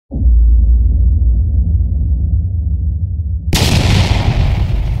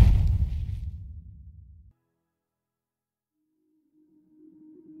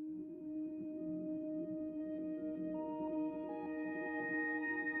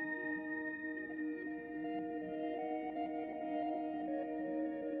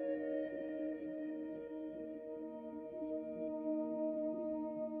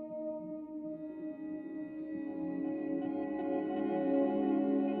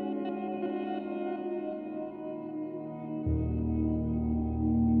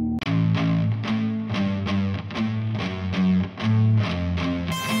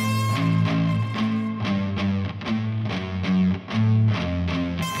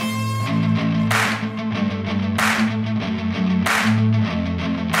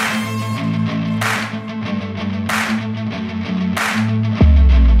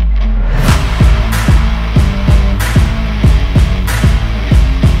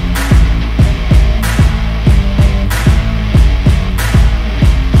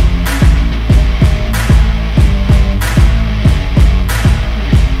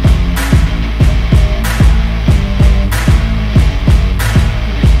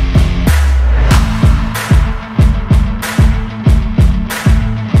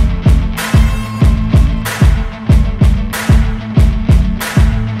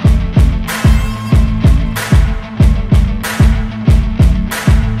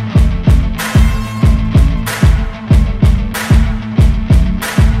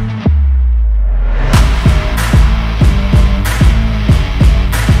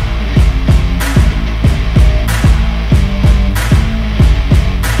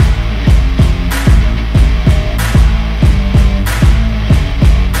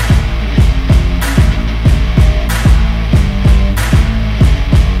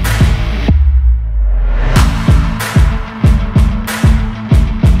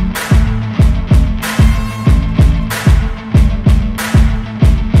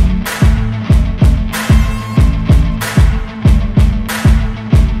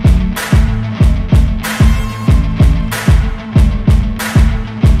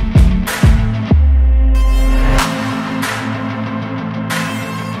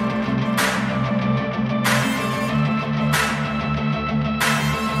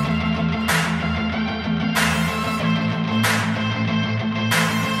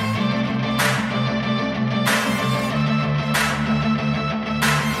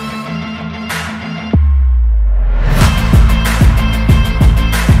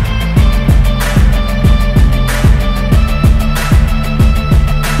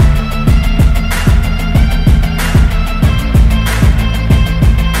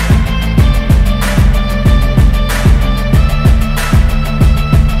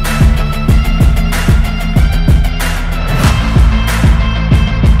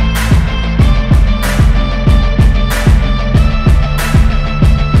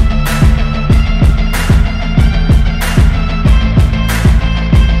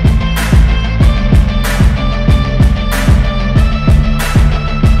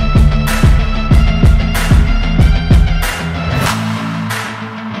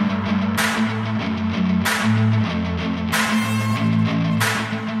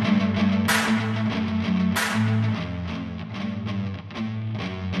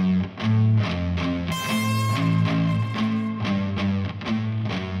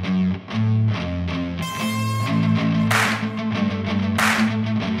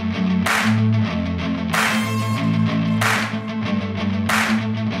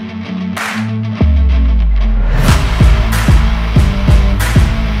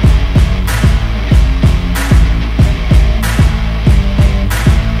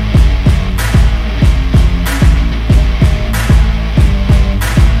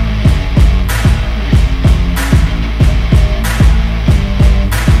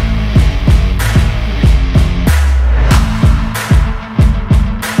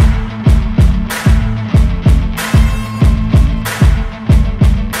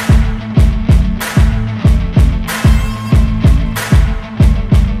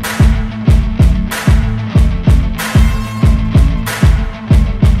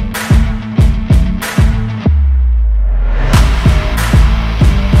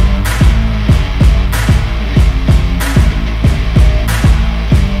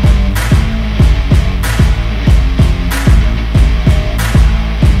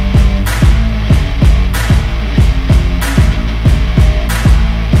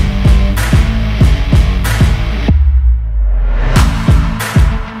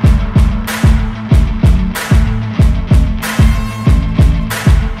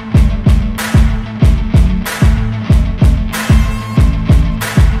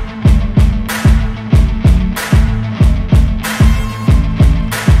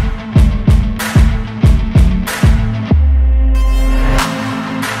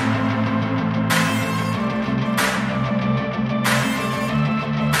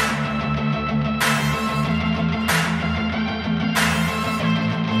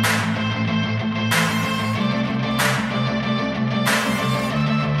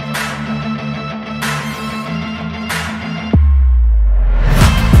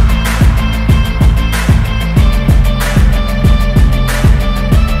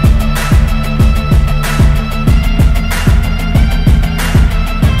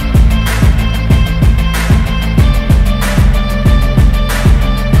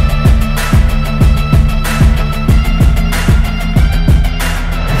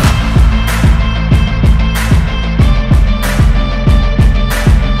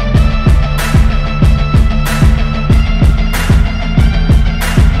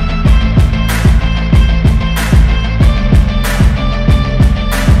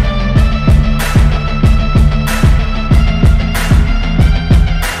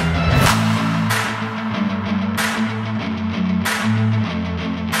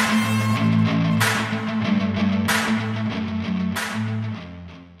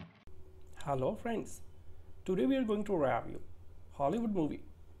Hello friends, today we are going to review Hollywood movie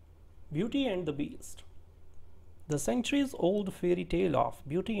Beauty and the Beast. The centuries-old fairy tale of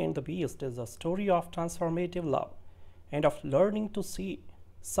Beauty and the Beast is a story of transformative love and of learning to see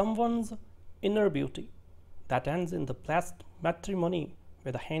someone's inner beauty that ends in the blessed matrimony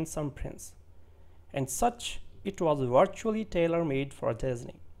with a handsome prince. And such it was virtually tailor-made for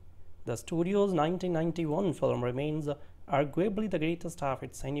Disney. The studio's 1991 film remains arguably the greatest of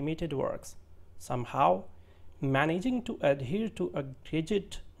its animated works, somehow managing to adhere to a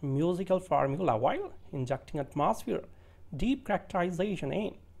rigid musical formula while injecting atmosphere, deep characterization,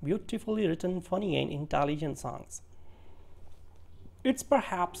 and beautifully written, funny, and intelligent songs. It's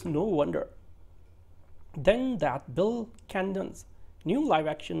perhaps no wonder then that Bill Condon's new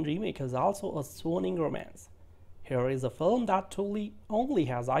live-action remake is also a swooning romance. Here is a film that truly only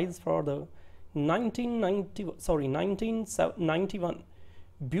has eyes for the 1991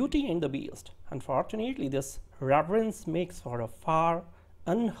 Beauty and the Beast. Unfortunately, this reverence makes for a far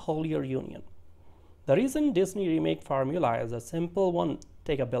unholier union. The recent Disney remake formula is a simple one.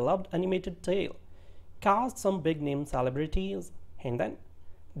 Take a beloved animated tale, cast some big name celebrities, and then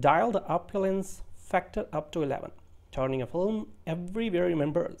dial the opulence factor up to 11, turning a film everywhere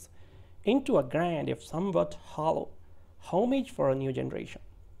remembers into a grand, if somewhat hollow, homage for a new generation.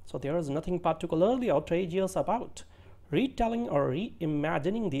 So there is nothing particularly outrageous about retelling or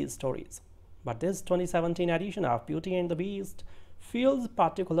reimagining these stories. But this 2017 edition of Beauty and the Beast feels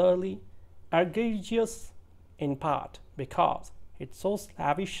particularly egregious in part because it's so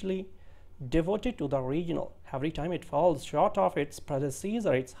slavishly devoted to the original. Every time it falls short of its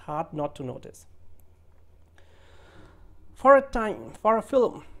predecessor, it's hard not to notice. For a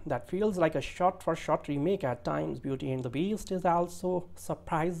film that feels like a shot-for-shot remake at times, Beauty and the Beast is also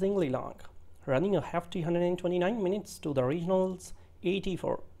surprisingly long, running a hefty 129 minutes to the original's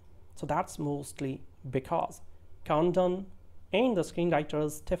 84. So that's mostly because Condon and the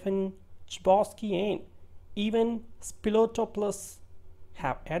screenwriters Stephen Chbosky and even Spiliotopoulos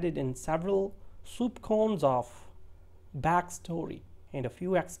have added in several soup cones of backstory and a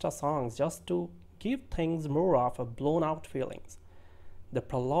few extra songs just to give things more of a blown-out feelings. The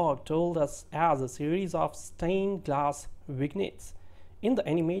prologue told us as a series of stained glass vignettes in the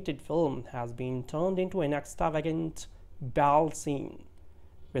animated film has been turned into an extravagant ball scene,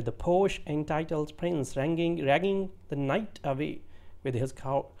 with the posh entitled prince ragging the night away with his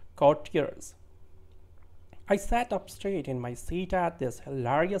courtiers. I sat up straight in my seat at this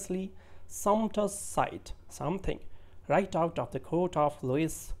hilariously sumptuous sight, something right out of the court of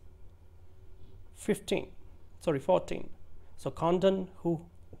Louis XIV. So Condon, who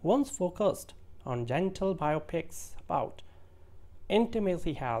once focused on gentle biopics about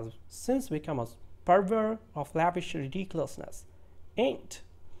intimacy, has since become a pervert of lavish ridiculousness. And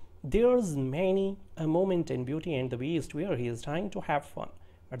there's many a moment in Beauty and the Beast where he is trying to have fun,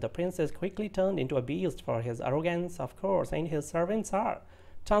 but the prince is quickly turned into a beast for his arrogance, of course, and his servants are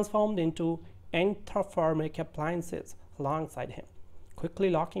transformed into anthropomorphic appliances alongside him, quickly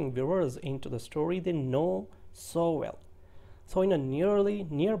locking viewers into the story they know so well. So in a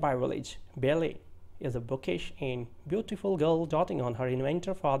nearby village, Belle is a bookish and beautiful girl doting on her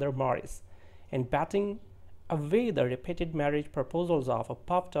inventor father Maurice and batting away the repeated marriage proposals of a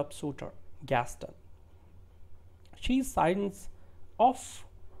puffed-up suitor, Gaston. She signs off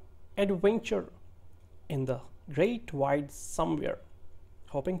adventure in the great wide somewhere,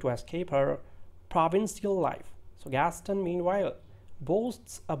 hoping to escape her provincial life. So Gaston, meanwhile,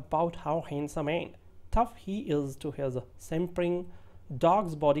 boasts about how handsome and tough he is to his simpering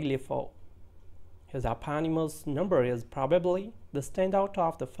dog's bodily foe. His eponymous number is probably the standout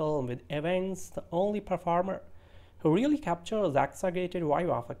of the film, with Evans the only performer who really captures the exaggerated vibe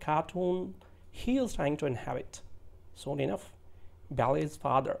of a cartoon he is trying to inhabit. Soon enough, Belle's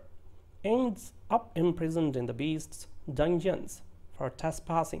father ends up imprisoned in the Beast's dungeons for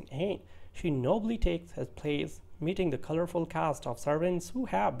trespassing, and she nobly takes his place, meeting the colorful cast of servants who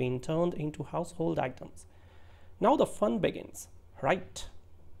have been turned into household items. Now the fun begins, right?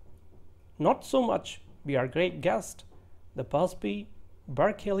 Not so much be our great guest, the Busby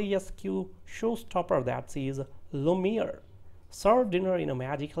Berkeley-esque showstopper that sees Lumiere serve dinner in a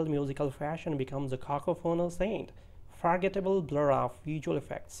magical musical fashion becomes a cacophonous and forgettable blur of visual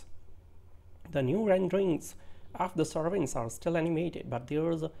effects. The new renderings of the servants are still animated, but there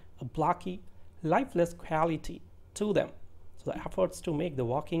is a blocky, lifeless quality to them. So the efforts to make the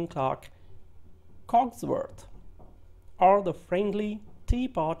walking clock Cogsworth or the friendly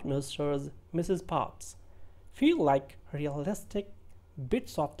teapot Mrs. Potts feel like realistic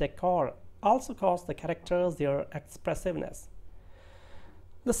bits of decor also cost the characters their expressiveness.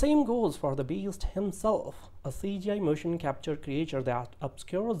 The same goes for the Beast himself, a CGI motion capture creature that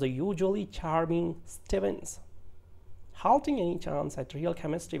obscures the usually charming Stevens. Halting any chance at real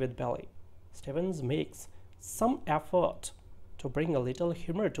chemistry with Belle, Stevens makes some effort to bring a little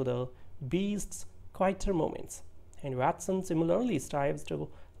humor to the Beast's quieter moments, and Watson similarly strives to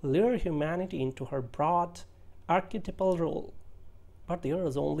lure humanity into her broad, archetypal role. But there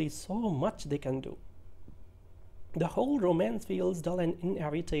is only so much they can do. The whole romance feels dull and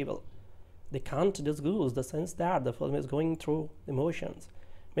inevitable. They can't disguise the sense that the film is going through emotions,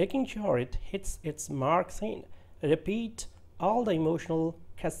 making sure it hits its marks and repeat all the emotional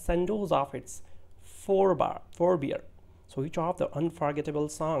crescendos of its forebear. So each of the unforgettable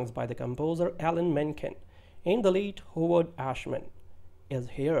songs by the composer Alan Menken and the late Howard Ashman is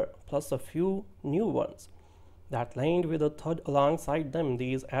here, plus a few new ones that land with a thud alongside them.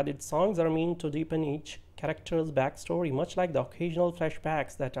 These added songs are meant to deepen each character's backstory, much like the occasional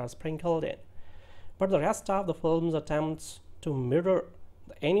flashbacks that are sprinkled in. But the rest of the film's attempts to mirror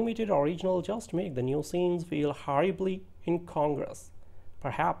the animated original just make the new scenes feel horribly incongruous.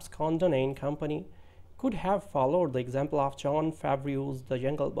 Perhaps Condon and company could have followed the example of Jon Favreau's The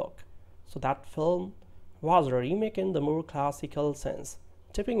Jungle Book, so that film was a remake in the more classical sense,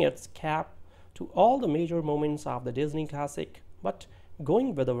 tipping its cap to all the major moments of the Disney classic, but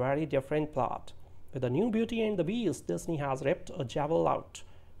going with a very different plot. With the new Beauty and the Beast, Disney has ripped a jewel out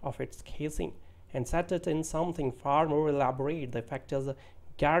of its casing and set it in something far more elaborate. The effect is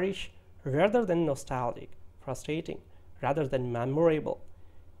garish rather than nostalgic, frustrating rather than memorable.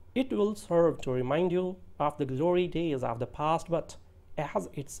 It will serve to remind you of the glory days of the past, but as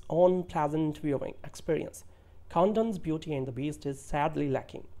its own pleasant viewing experience. Condon's Beauty and the Beast is sadly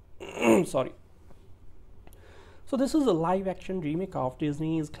lacking. Sorry. So this is a live-action remake of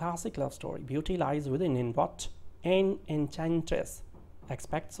Disney's classic love story. Beauty lies within in what an enchantress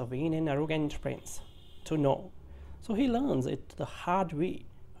expects a vain and arrogant prince to know. So he learns it the hard way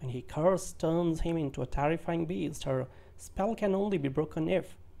when her curse turns him into a terrifying beast. Her spell can only be broken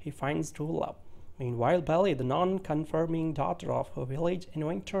if he finds true love. Meanwhile, Belle, the non-conforming daughter of a village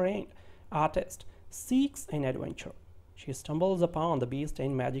inventor and artist, seeks an adventure. She stumbles upon the beast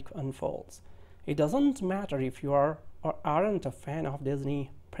and magic unfolds. It doesn't matter if you are or aren't a fan of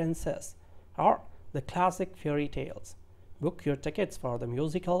Disney princess or the classic fairy tales. Book your tickets for the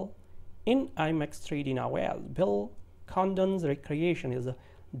musical in IMAX 3D now, as Bill Condon's recreation is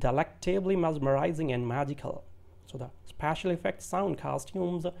delectably mesmerizing and magical. So the special effects, sound,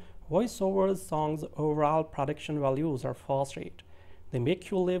 costumes, voiceovers, songs, overall production values are first rate. They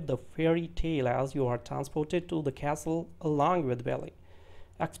make you live the fairy tale as you are transported to the castle along with Belle,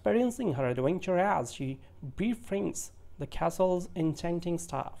 experiencing her adventure as she befriends the castle's enchanting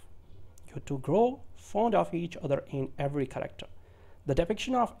staff. You two grow fond of each other in every character. The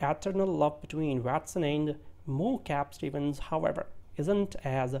depiction of eternal love between Watson and Mocap Stevens, however, isn't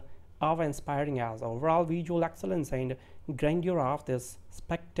as awe-inspiring as the overall visual excellence and grandeur of this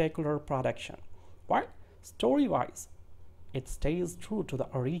spectacular production. While story-wise, it stays true to the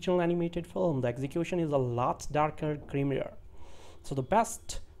original animated film, the execution is a lot darker, grimmier. So the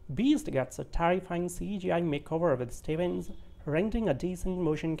best Beast gets a terrifying CGI makeover with Stevens rendering a decent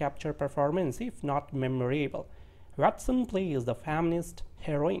motion capture performance, if not memorable. Watson plays the feminist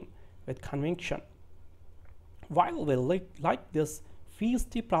heroine with conviction, while we like this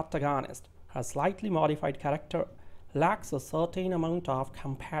feisty protagonist, her slightly modified character lacks a certain amount of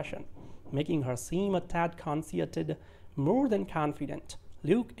compassion, making her seem a tad conceited more than confident.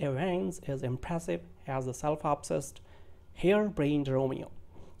 Luke Evans is impressive as the self-obsessed, hair-brained Romeo.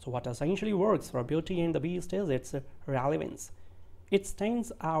 So what essentially works for Beauty and the Beast is its relevance. It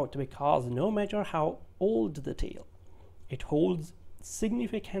stands out because no matter how old the tale, it holds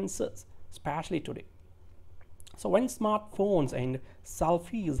significances, especially today. So when smartphones and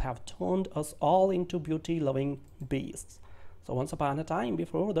selfies have turned us all into beauty-loving beasts. So once upon a time,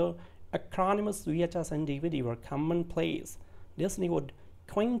 before the acronymous VHS and DVD were commonplace, Disney would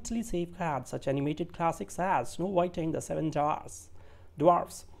quaintly safeguard such animated classics as Snow White and the Seven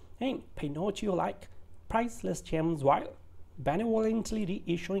Dwarfs and Pinocchio like priceless gems, while benevolently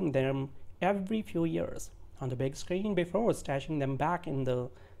reissuing them every few years on the big screen before stashing them back in the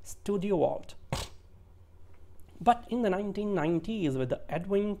studio vault. But in the 1990s, with the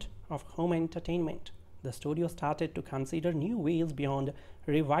advent of home entertainment, the studio started to consider new ways beyond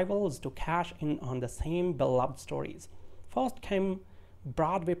revivals to cash in on the same beloved stories. First came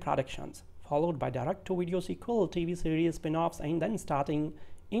Broadway productions, followed by direct-to-video sequel TV series spin-offs, and then starting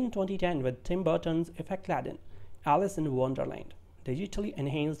in 2010 with Tim Burton's effect-laden Alice in Wonderland, digitally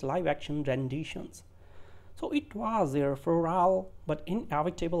enhanced live-action renditions. So it was therefore but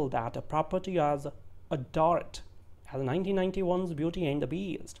inevitable that a property as adored as 1991's Beauty and the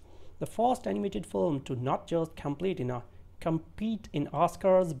Beast, the first animated film to not just compete in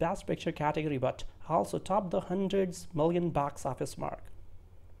Oscar's Best Picture category but also top the hundreds million box office mark,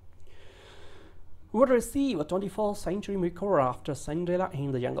 would receive a 21st century makeover after Cinderella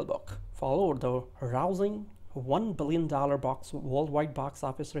and the Jungle Book, followed the rousing $1 billion worldwide box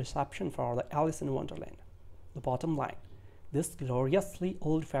office reception for the Alice in Wonderland. The bottom line, this gloriously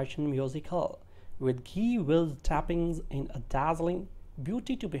old-fashioned musical with gee whiz tappings and a dazzling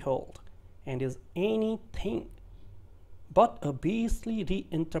beauty to behold, and is anything but a beastly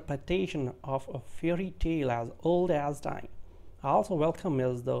reinterpretation of a fairy tale as old as time. Also welcome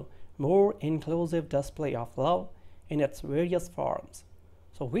is the more inclusive display of love in its various forms,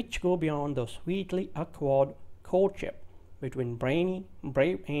 so which go beyond the sweetly awkward courtship between brainy,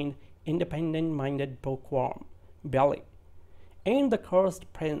 brave, and independent-minded bookworm Belle and the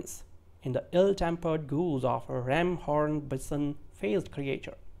cursed prince in the ill-tempered goose of a ram-horned bison-faced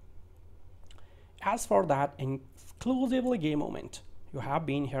creature. As for that exclusively gay moment you have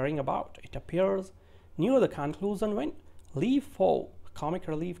been hearing about, it appears near the conclusion when Leaf Foe, comic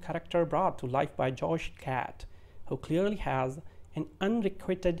relief character brought to life by Josh Gad, who clearly has an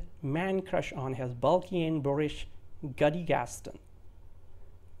unrequited man crush on his bulky and boorish Guddy Gaston,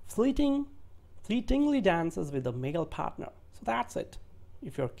 fleetingly dances with a male partner. So that's it.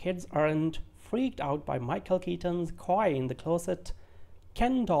 If your kids aren't freaked out by Michael Keaton's coy in the closet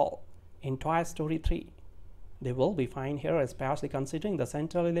Ken doll in Toy Story 3, they will be fine here, especially considering the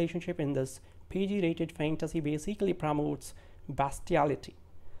central relationship in this PG-rated fantasy basically promotes bestiality.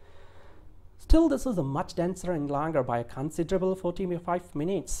 Still, this is a much denser and longer by a considerable 45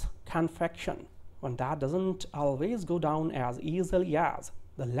 minutes confection, one that doesn't always go down as easily as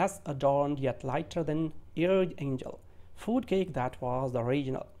the less adorned yet lighter than air angel food cake that was the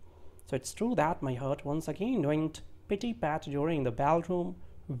original. So it's true that my heart once again went pity-pat during the ballroom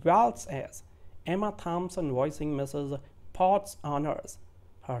waltz as Emma Thompson voicing Mrs. Potts honors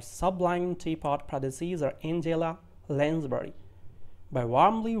her sublime teapot predecessor Angela Lansbury by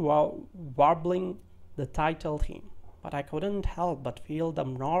warmly warbling the title theme. But I couldn't help but feel the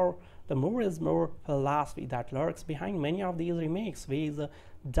more is more philosophy that lurks behind many of these remakes weighs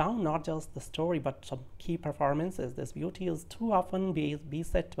down not just the story but some key performances. This beauty is too often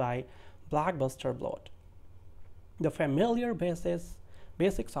beset by blockbuster bloat. The familiar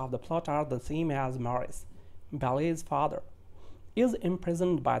basics of the plot are the same as Maurice, Belle's father, is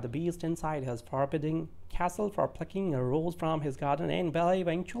imprisoned by the beast inside his forbidding castle for plucking a rose from his garden, and Belle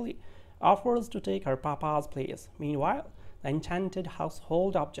eventually offers to take her papa's place. Meanwhile, the enchanted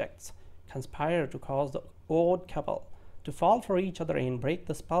household objects conspire to cause the odd couple to fall for each other and break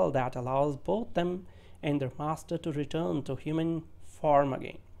the spell that allows both them and their master to return to human form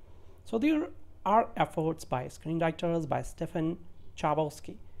again. So there are efforts by screenwriters by Stephen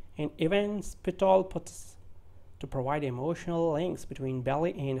Chbosky and Evan Spiliotopoulos to provide emotional links between Belle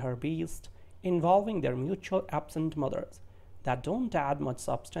and her beast involving their mutual absent mothers that don't add much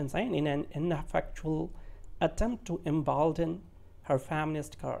substance, and in an ineffectual attempt to embolden her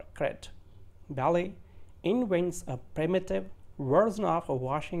feminist cred, Belle invents a primitive version of a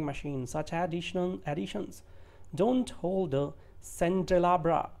washing machine. Such additions don't hold the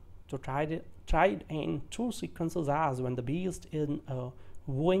Cinderella to tried and true sequences, as when the beast in a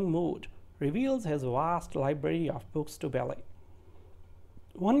wooing mood reveals his vast library of books to Belle.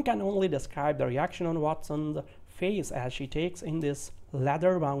 One can only describe the reaction on Watson's face as she takes in this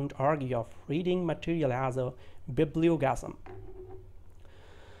leather-bound orgy of reading material as a bibliogasm.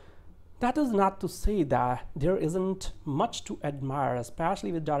 That is not to say that there isn't much to admire,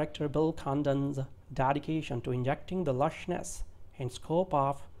 especially with director Bill Condon's dedication to injecting the lushness and scope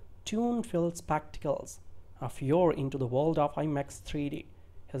of tune-filled spectacles of yore into the world of IMAX 3D.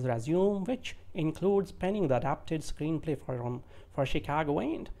 His resume, which includes penning the adapted screenplay for Chicago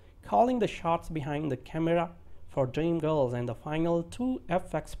and calling the shots behind the camera for Dreamgirls and the final two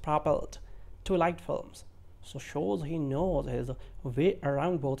FX-propelled Twilight films, so shows he knows his way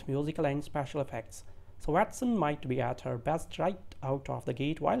around both musical and special effects. So Watson might be at her best right out of the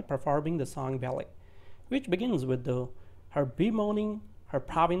gate while performing the song Belle, which begins with her bemoaning her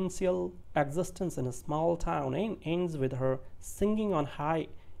provincial existence in a small town and ends with her singing on high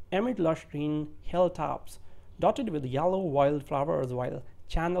amid lush green hilltops dotted with yellow wildflowers while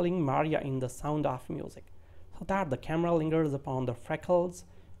channeling Maria in The Sound of Music, so that the camera lingers upon the freckles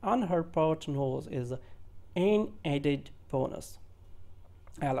on her pert nose is an added bonus.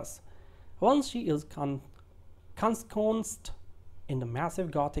 Alice, once she is ensconced in the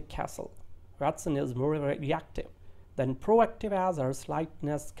massive Gothic castle, Watson is more reactive than proactive, as her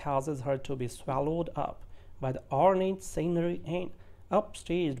slightness causes her to be swallowed up by the ornate scenery and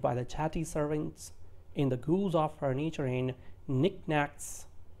upstaged by the chatty servants in the guise of furniture and knickknacks.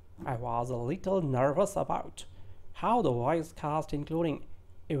 I was a little nervous about how the voice cast, including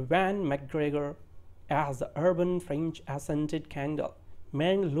Ewan McGregor as the urban French-accented Kendall,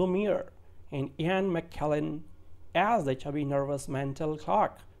 Meng Lumiere, and Ian McKellen as the chubby nervous mental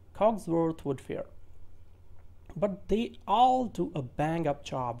clock Cogsworth would fare. But they all do a bang-up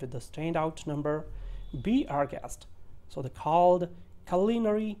job with the standout number Be Our Guest, so the called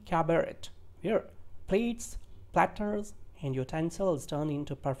culinary cabaret, where plates, platters, and utensils turn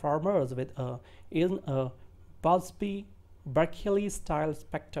into performers in a Busby Berkeley-style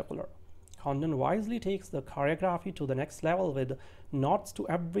spectacular. Condon wisely takes the choreography to the next level with nods to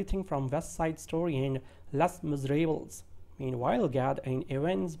everything from West Side Story and Les Miserables. Meanwhile, Gad and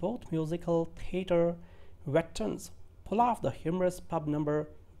Evans, both musical theatre veterans, pull off the humorous pub number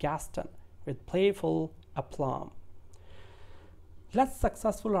Gaston with playful aplomb. Less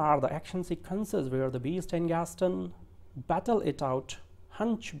successful are the action sequences where the Beast and Gaston battle it out,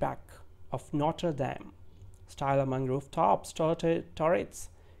 Hunchback of Notre Dame style among rooftops, turrets,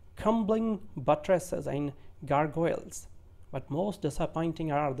 crumbling buttresses, and gargoyles. But most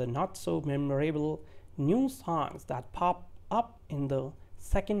disappointing are the not-so-memorable new songs that pop up in the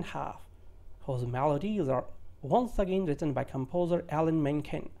second half, whose melodies are once again written by composer Alan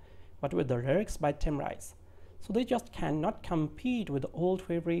Menken, but with the lyrics by Tim Rice. So they just cannot compete with the old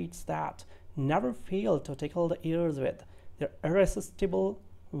favorites that never fail to tickle the ears with their irresistible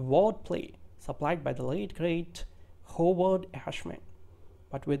wordplay supplied by the late great Howard Ashman.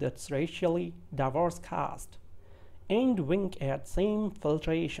 But with its racially diverse cast and wink at same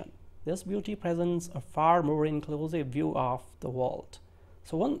filtration, this beauty presents a far more inclusive view of the world.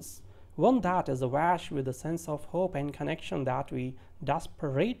 So one that is awash with a sense of hope and connection that we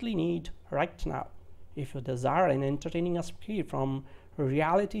desperately need right now. If you desire an entertaining escape from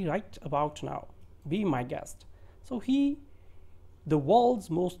reality right about now, be my guest. So the world's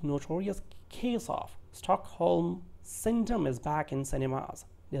most notorious case of Stockholm Syndrome is back in cinemas.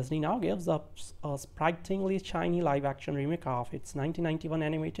 Disney now gives us a sprightly, shiny live-action remake of its 1991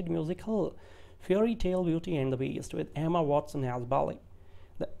 animated musical Fairy Tale Beauty and the Beast with Emma Watson as Belle,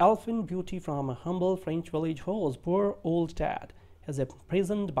 the elfin beauty from a humble French village whose poor old dad is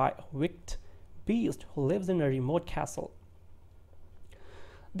imprisoned by a wicked beast who lives in a remote castle.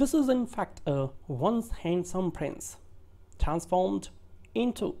 This is in fact a once handsome prince transformed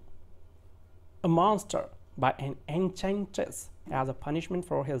into a monster by an enchantress as a punishment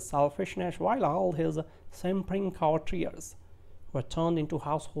for his selfishness, while all his simpering courtiers were turned into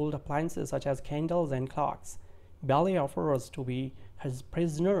household appliances such as candles and clocks. Belle offers to be his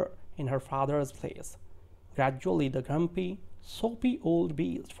prisoner in her father's place. Gradually, the grumpy, soapy old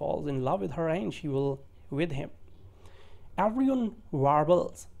beast falls in love with her and she will with him. Everyone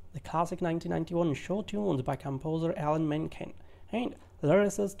warbles the classic 1991 show tunes by composer Alan Menken and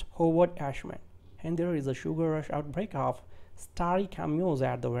lyricist Howard Ashman. And there is a sugar rush outbreak of starry cameos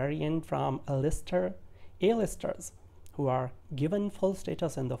at the very end from A-listers who are given full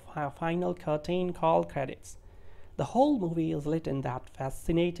status in the final curtain call credits. The whole movie is lit in that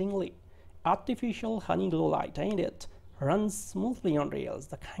fascinatingly artificial honey glow light, and it runs smoothly on rails,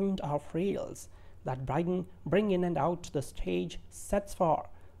 the kind of rails that bring in and out the stage sets for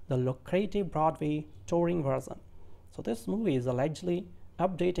the lucrative Broadway touring version. So this movie is allegedly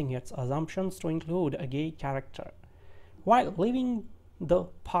updating its assumptions to include a gay character, while leaving the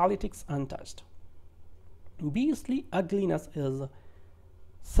politics untouched. Beastly ugliness is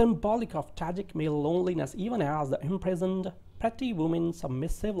symbolic of tragic male loneliness, even as the imprisoned pretty woman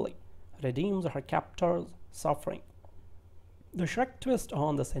submissively redeems her captor's suffering. The Shrek twist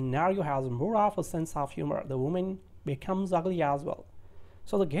on the scenario has more of a sense of humor. The woman becomes ugly as well.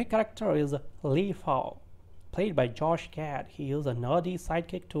 So the gay character is Lee Faw, played by Josh Gad. He is a nerdy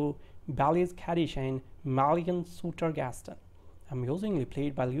sidekick to Belle's Kaddish and Malian suitor Gaston, amusingly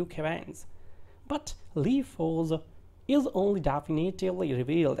played by Luke Evans. But Lee Faw's is only definitively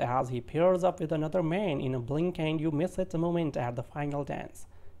revealed as he pairs up with another man in a blink and you miss it a moment at the final dance.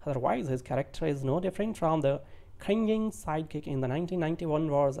 Otherwise, his character is no different from the cringing sidekick in the 1991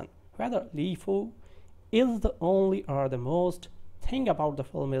 version. Whether Lee Faw is the only or the most thing about the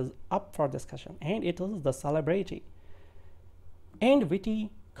film is up for discussion, and it is the celebrity and witty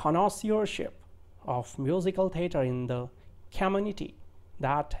connoisseurship of musical theater in the community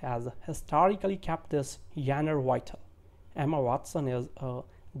that has historically kept this genre vital. Emma Watson is a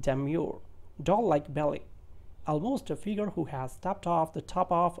demure, doll-like Belle, almost a figure who has stepped off the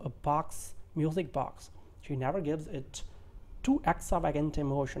top of a box music box. She never gives it too extravagant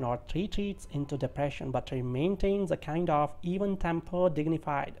emotion or retreats into depression, but maintains a kind of even-tempered,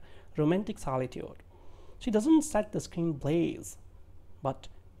 dignified, romantic solitude. She doesn't set the screen ablaze, but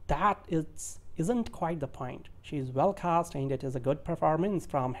that isn't quite the point. She is well cast and it is a good performance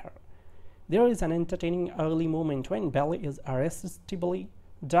from her. There is an entertaining early moment when Belle is irresistibly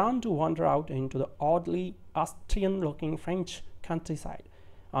drawn to wander out into the oddly Austrian-looking French countryside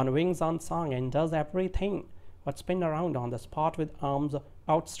on wings on song and does everything but spin around on the spot with arms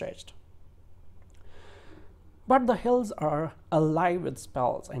outstretched. But the hills are alive with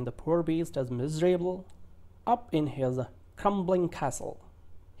spells, and the poor beast is miserable up in his crumbling castle.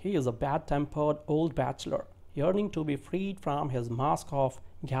 He is a bad-tempered old bachelor, yearning to be freed from his mask of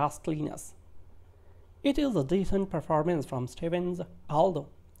ghastliness. It is a decent performance from Stevens, although,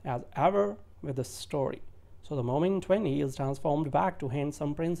 as ever with the story. So the moment when he is transformed back to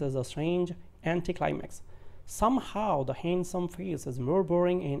handsome prince is a strange anticlimax. Somehow the handsome face is more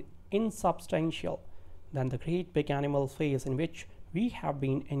boring and insubstantial than the great big animal face in which we have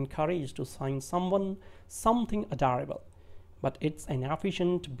been encouraged to find something adorable. But it's an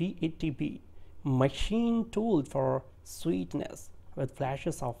efficient BATB machine tool for sweetness, with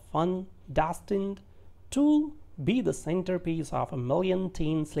flashes of fun destined to be the centerpiece of a million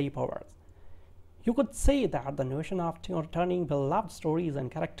teen sleepovers. You could say that the notion of turning beloved stories and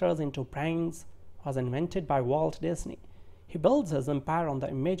characters into brains was invented by Walt Disney. He builds his empire on the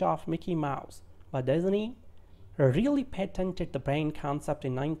image of Mickey Mouse, but Disney really patented the brain concept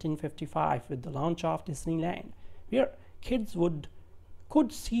in 1955 with the launch of Disneyland, where kids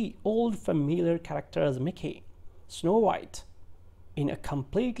could see old familiar characters Mickey, Snow White, in a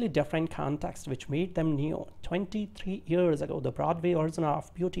completely different context which made them new. 23 years ago, the Broadway version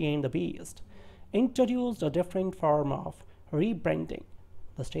of Beauty and the Beast introduced a different form of rebranding,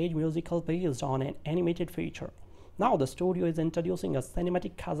 the stage musical based on an animated feature. Now the studio is introducing a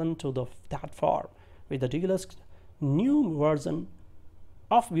cinematic cousin to that form, with the deluxe new version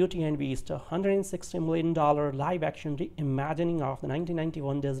of Beauty and Beast, a $160 million live-action reimagining of the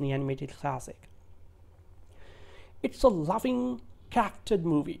 1991 Disney animated classic. It's a loving, crafted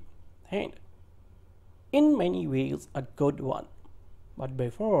movie, and in many ways a good one. But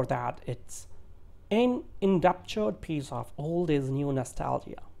before that, it's an enraptured piece of old is new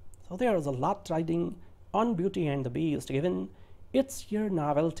nostalgia. So there is a lot riding on Beauty and the Beast given its sheer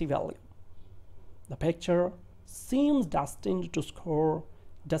novelty value. The picture seems destined to score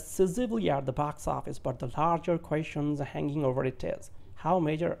decisively at the box office, but the larger questions hanging over it is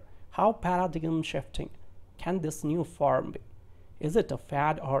how paradigm shifting can this new form be? Is it a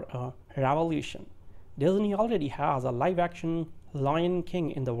fad or a revolution? Disney already has a live-action Lion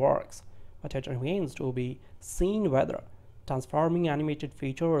King in the works, but it remains to be seen whether transforming animated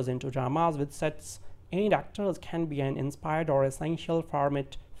features into dramas with sets and actors can be an inspired or essential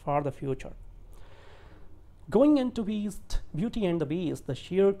format for the future. Going into Beauty and the Beast, the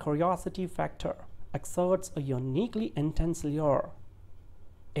sheer curiosity factor exerts a uniquely intense lure.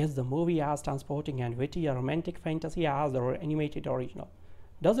 Is the movie as transporting and witty a romantic fantasy as the animated original?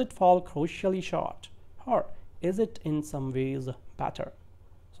 Does it fall crucially short, or is it in some ways better?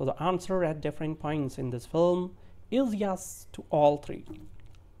 So the answer at different points in this film is yes to all three.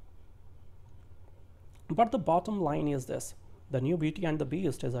 But the bottom line is this: the new Beauty and the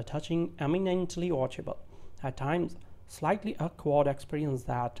Beast is a touching, eminently watchable, at times slightly awkward experience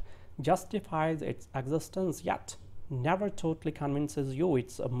that justifies its existence yet never totally convinces you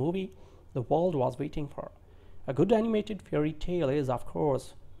it's a movie the world was waiting for. A good animated fairy tale is, of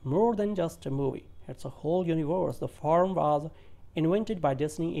course, more than just a movie. It's a whole universe. The form was invented by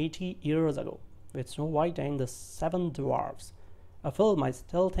Disney 80 years ago with Snow White and the Seven Dwarfs, a film I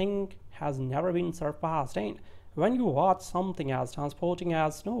still think has never been surpassed. And when you watch something as transporting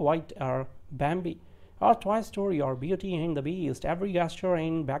as Snow White or Bambi or Toy Story or Beauty and the Beast, every gesture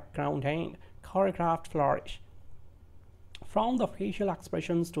and background and choreographed flourish, from the facial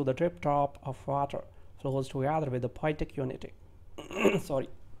expressions to the drip drop of water, flows together with a poetic unity. Sorry.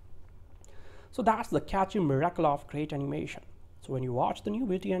 So that's the catchy miracle of great animation. So when you watch the new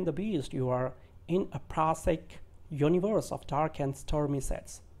Beauty and the Beast, you are in a prosaic universe of dark and stormy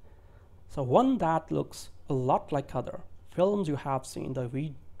sets. So one that looks a lot like other films you have seen.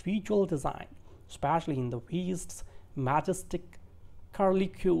 The visual design, especially in the Beast's majestic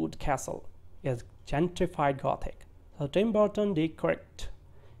curly-cued castle, is gentrified Gothic. So Tim Burton did correct.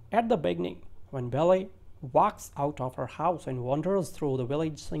 At the beginning, when Belle walks out of her house and wanders through the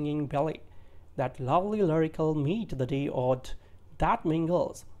village singing Belle, that lovely lyrical meet the day ode that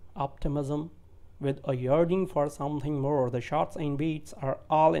mingles optimism with a yearning for something more. The shots and beats are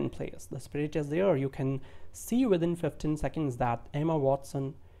all in place. The spirit is there. You can see within 15 seconds that Emma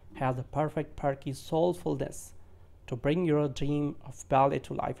Watson has the perfect perky soulfulness to bring your dream of ballet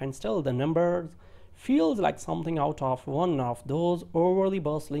to life, and still the numbers feels like something out of one of those overly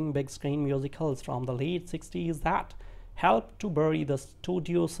bustling big screen musicals from the late 60s that helped to bury the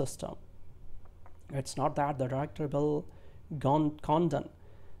studio system. It's not that the director Bill Condon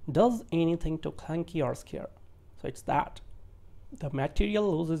does anything too clunky or scare. So it's that the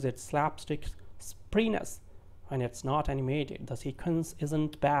material loses its slapstick spreeness when it's not animated. The sequence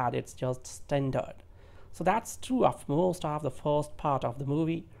isn't bad, it's just standard. So that's true of most of the first part of the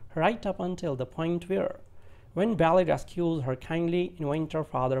movie, right up until the point where when Belle rescues her kindly inventor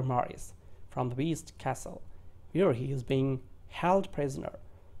Father Maurice from the Beast Castle, where he is being held prisoner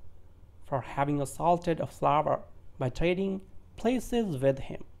for having assaulted a flower by trading places with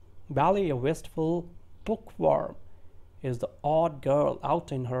him. Belle, a wistful bookworm, is the odd girl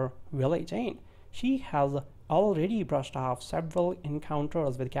out in her village, and she has already brushed off several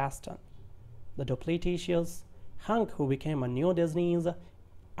encounters with Gaston, the duplicitous hunk who became a new Disney's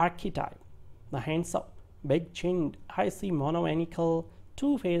archetype, the handsome, big-chinned, icy, monomaniacal,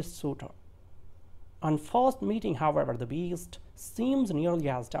 two-faced suitor. On first meeting, however, the Beast seems nearly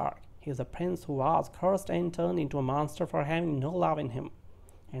as dark. He is a prince who was cursed and turned into a monster for having no love in him.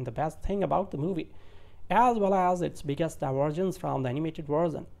 And the best thing about the movie, as well as its biggest divergence from the animated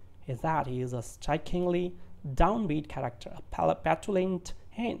version, is that he is a strikingly downbeat character, a petulant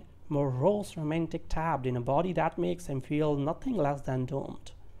and morose romantic tabbed in a body that makes him feel nothing less than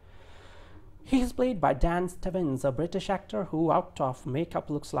doomed. He is played by Dan Stevens, a British actor who out of makeup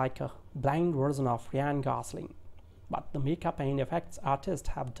looks like a blind version of Ryan Gosling. But the makeup and effects artists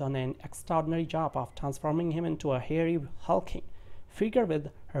have done an extraordinary job of transforming him into a hairy, hulking figure with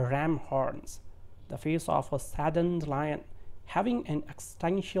ram horns, the face of a saddened lion having an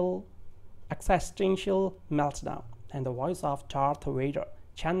existential meltdown, and the voice of Darth Vader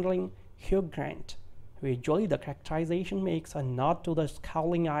channeling Hugh Grant. Visually, the characterization makes a nod to the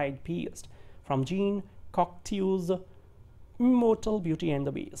scowling-eyed beast from Jean Cocteau's immortal Beauty and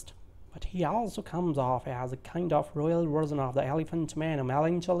the Beast. But he also comes off as a kind of royal version of the Elephant Man, a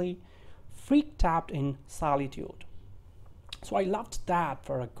melancholy freak tapped in solitude. So I loved that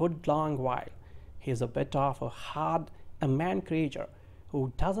for a good long while. He's a bit of a man creature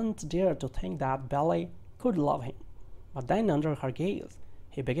who doesn't dare to think that Belle could love him. But then under her gaze,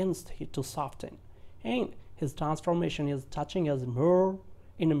 he begins to soften, and his transformation is touching us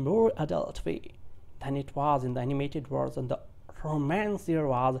in a more adult way than it was in the animated version. The romance there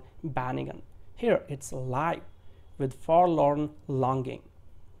was bannigan. Here it's alive with forlorn longing.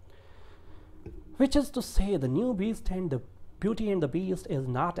 Which is to say, the new Beast and the Beauty and the Beast is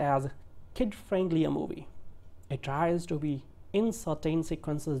not as kid-friendly a movie. It tries to be in certain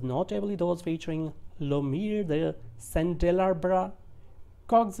sequences, notably those featuring Lumiere the candelabra,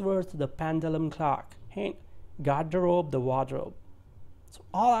 Cogsworth the pendulum clock, and Garderobe the wardrobe. So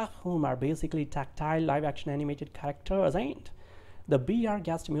all of whom are basically tactile live-action animated characters, and the BR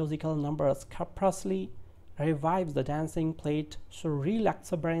guest musical number capriciously revives the dancing plate surreal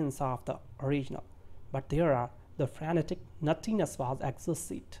exuberance of the original. But the frenetic nuttiness was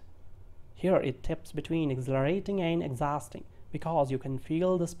exquisite. Here it tips between exhilarating and exhausting, because you can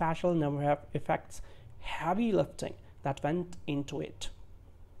feel the special number of effects heavy lifting that went into it.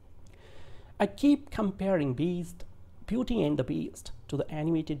 I keep comparing Beauty and the Beast to the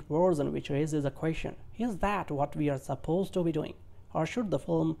animated version, which raises a question: is that what we are supposed to be doing, or should the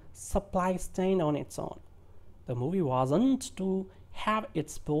film supply stand on its own? The movie wasn't to have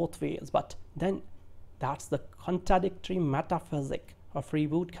its both ways, but then that's the contradictory metaphysic of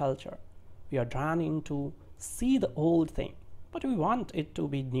reboot culture. We are drawn in to see the old thing, but we want it to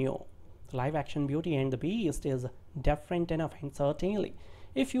be new. Live action Beauty and the Beast is different enough, and certainly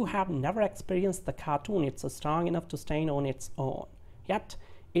if you have never experienced the cartoon, it's strong enough to stand on its own. Yet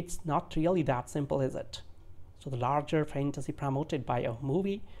it's not really that simple, is it? So the larger fantasy promoted by a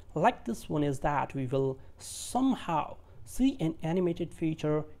movie like this one is that we will somehow see an animated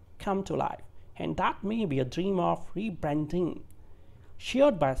feature come to life, and that may be a dream of rebranding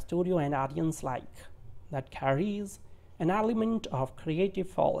shared by studio and audience alike, that carries an element of creative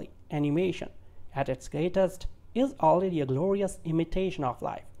folly. Animation at its greatest is already a glorious imitation of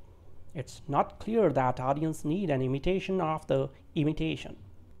life. It's not clear that audience need an imitation of the imitation.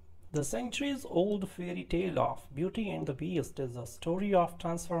 The centuries-old fairy tale of Beauty and the Beast is a story of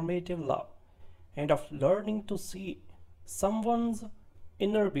transformative love and of learning to see someone's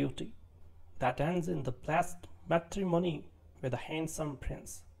inner beauty that ends in the blessed matrimony with a handsome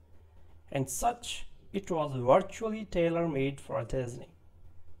prince. and such it was virtually tailor-made for Disney.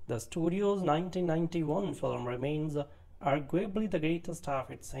 The studio's 1991 film remains arguably the greatest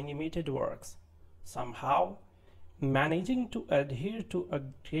of its animated works, somehow managing to adhere to a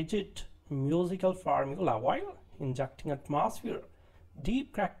rigid musical formula while injecting atmosphere,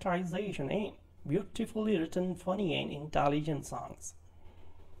 deep characterization, and beautifully written, funny, and intelligent songs.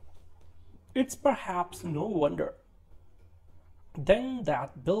 It's perhaps no wonder then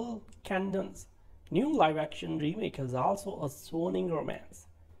that Bill Condon's new live-action remake is also a swooning romance.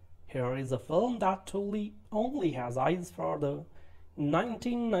 Here is a film that truly only has eyes for the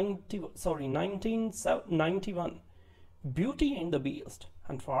 1991 Beauty and the Beast.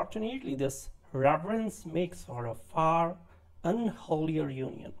 Unfortunately, this reverence makes for a far unholier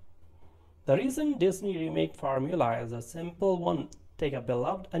union. The recent Disney remake formula is a simple one. Take a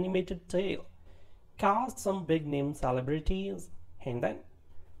beloved animated tale, cast some big-name celebrities, and then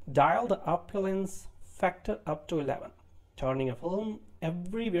dial the opulence factor up to 11, turning a film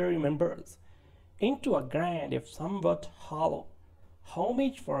everywhere remembers into a grand, if somewhat hollow,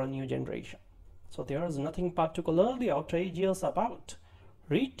 homage for a new generation. So there is nothing particularly outrageous about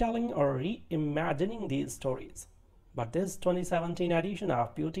retelling or reimagining these stories. But this 2017 edition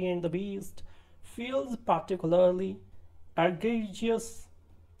of Beauty and the Beast feels particularly egregious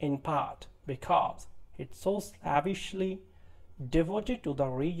in part because it's so slavishly devoted to the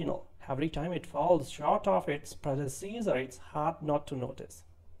original. Every time it falls short of its predecessor, it's hard not to notice.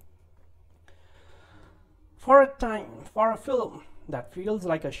 For a film that feels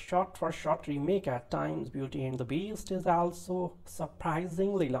like a shot-for-shot remake at times, Beauty and the Beast is also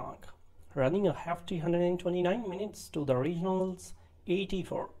surprisingly long, running a hefty 129 minutes to the original's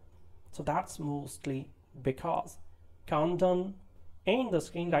 84. So that's mostly because Condon and the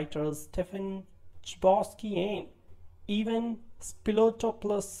screenwriters Stephen Chbosky and even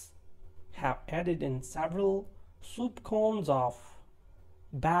Spiliotopoulos have added in several soup cones of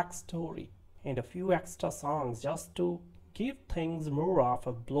backstory and a few extra songs just to give things more of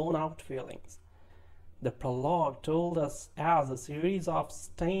a blown-out feelings. The prologue told us as a series of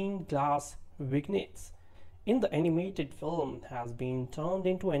stained glass vignettes in the animated film has been turned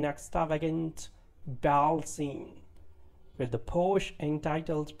into an extravagant ball scene, with the posh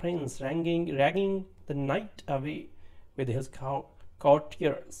entitled prince ragging the night away with his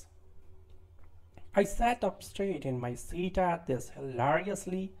courtiers. I sat up straight in my seat at this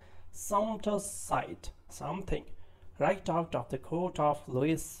hilariously sumptuous sight, something right out of the court of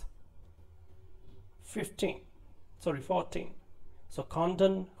Louis XIV. 14. So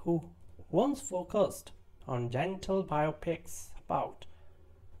Condon, who once focused on gentle biopics about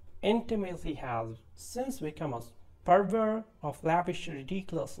intimacy, has since become a purveyor of lavish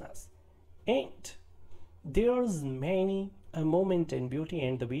ridiculousness. And there's many a moment in Beauty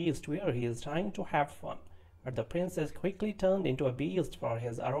and the Beast where he is trying to have fun, but the prince is quickly turned into a beast for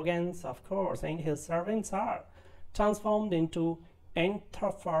his arrogance, of course, and his servants are transformed into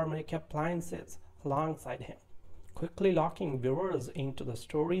anthropomorphic appliances alongside him, quickly locking viewers into the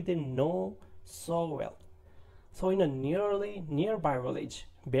story they know so well. So in a nearby village,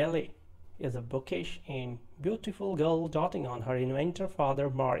 Belle is a bookish and beautiful girl doting on her inventor father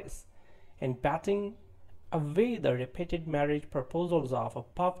Maurice and batting away the repeated marriage proposals of a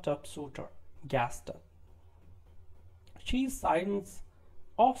puffed-up suitor, Gaston. She signs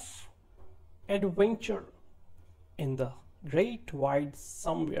off adventure in the great wide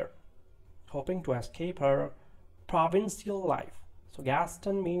somewhere, hoping to escape her provincial life. So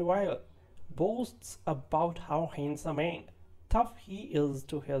Gaston, meanwhile, boasts about how handsome and tough he is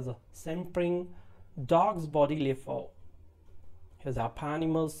to his simpering dog's bodily foe. His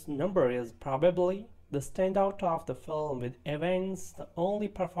eponymous number is probably the standout of the film, with Evans the only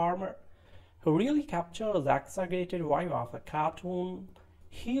performer who really captures the exaggerated vibe of the cartoon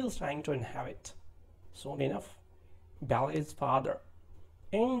he is trying to inhabit. Soon enough, Belle's father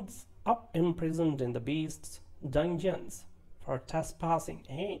ends up imprisoned in the Beast's dungeons for trespassing,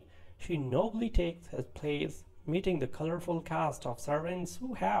 and she nobly takes his place, meeting the colorful cast of servants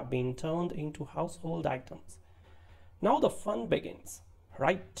who have been turned into household items. Now the fun begins,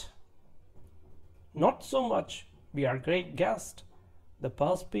 right? Not so much be our great guest, the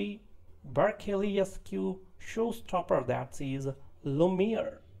Busby Berkeley-esque showstopper that sees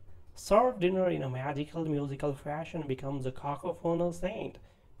Lumiere serve dinner in a magical musical fashion becomes a cacophonous and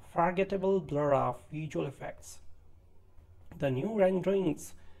forgettable blur of visual effects. The new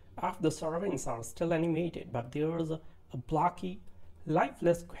renderings of the servants are still animated, but there's a blocky,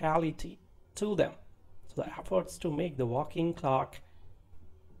 lifeless quality to them. So the efforts to make the walking clock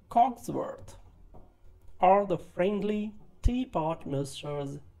Cogsworth or the friendly teapot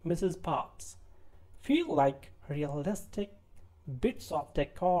misters Mrs. Potts feel like realistic bits of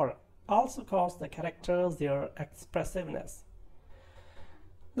decor also cost the characters their expressiveness.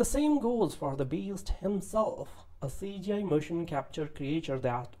 The same goes for the Beast himself, a CGI motion capture creature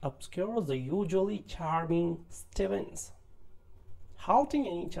that obscures the usually charming Stevens. Halting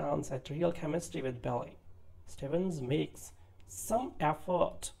any chance at real chemistry with Belle, Stevens makes some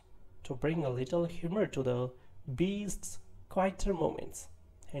effort to bring a little humor to the Beast's quieter moments,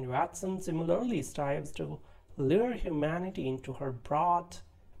 and Watson similarly strives to lure humanity into her broad,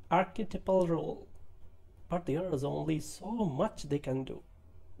 archetypal role. But there is only so much they can do.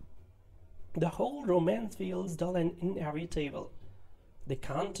 The whole romance feels dull and inevitable. They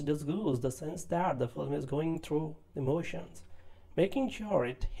can't disguise the sense that the film is going through the motions, making sure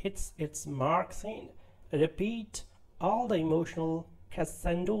it hits its marks and repeat all the emotional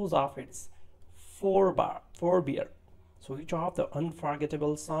crescendos of its forebear. Switch off the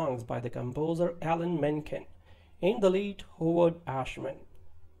unforgettable songs by the composer Alan Menken and the late Howard Ashman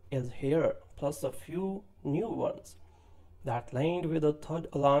is here, plus a few new ones that land with a thud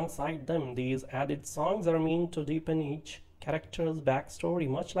alongside them. These added songs are meant to deepen each character's backstory,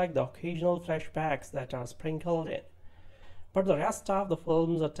 much like the occasional flashbacks that are sprinkled in. But the rest of the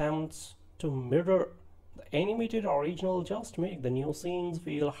film's attempts to mirror the animated original just make the new scenes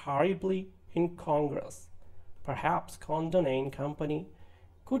feel horribly incongruous. Perhaps Condon and company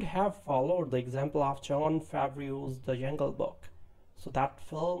could have followed the example of Jon Favreau's The Jungle Book, so that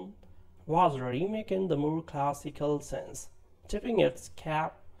film was a remake in the more classical sense, tipping its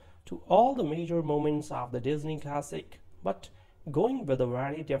cap to all the major moments of the Disney classic, but going with a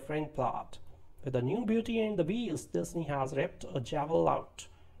very different plot. With the new Beauty and the Beast, Disney has ripped a jewel out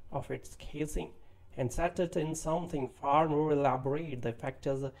of its casing and set it in something far more elaborate. The effect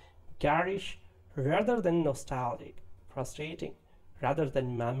is garish rather than nostalgic, frustrating rather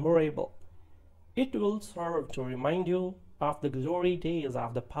than memorable. It will serve to remind you of the glory days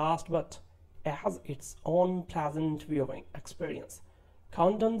of the past, but as its own pleasant viewing experience.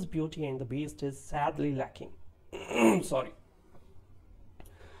 Condon's Beauty and the Beast is sadly lacking. Sorry.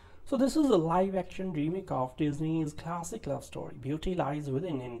 So this is a live-action remake of Disney's classic love story. Beauty lies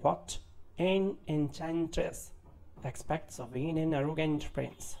within in what an enchantress expects a vain and arrogant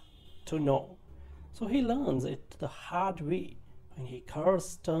prince to know. So he learns it the hard way. When he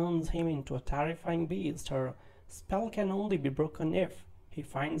curse turns him into a terrifying beast, her spell can only be broken if he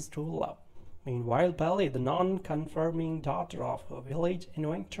finds true love. Meanwhile, Belle, the non-conforming daughter of a village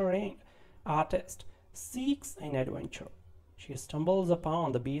inventor and artist, seeks an adventure. She stumbles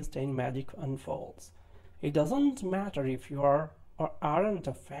upon the beast and magic unfolds. It doesn't matter if you are or aren't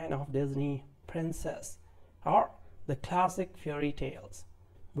a fan of Disney princess or the classic fairy tales.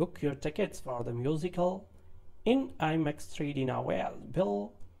 Book your tickets for the musical in IMAX 3D now, as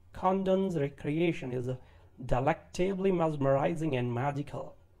Bill Condon's recreation is delectably mesmerizing and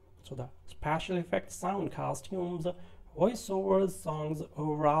magical. So the special effects, sound, costumes, voiceovers, songs,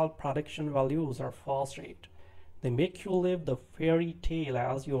 overall production values are first rate. They make you live the fairy tale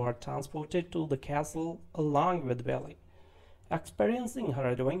as you are transported to the castle along with Belle, experiencing her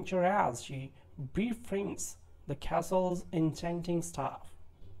adventure as she befriends the castle's enchanting staff.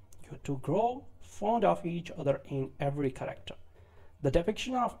 You two grow fond of each other in every character. The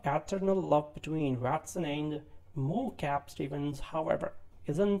depiction of eternal love between Watson and Mocap Stevens, however,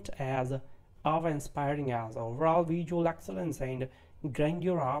 isn't as awe-inspiring as the overall visual excellence and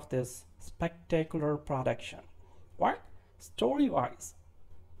grandeur of this spectacular production. While story-wise,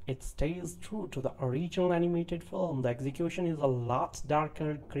 it stays true to the original animated film, the execution is a lot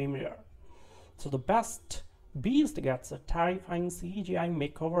darker, grimmier. So the best Beast gets a terrifying CGI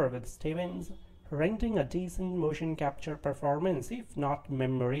makeover with Stevens rendering a decent motion capture performance, if not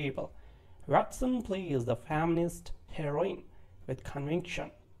memorable. Watson plays the feminist heroine with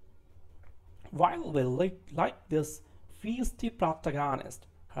conviction, while we like this feisty protagonist,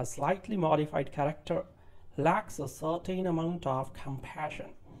 her slightly modified character lacks a certain amount of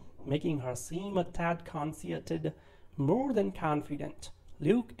compassion, making her seem a tad conceited more than confident.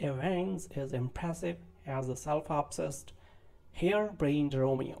 Luke Evans is impressive as the self-obsessed, hair-brained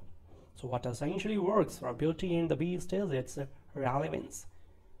Romeo. So what essentially works for Beauty and the Beast is its relevance.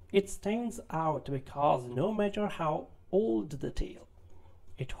 It stands out because no matter how old the tale,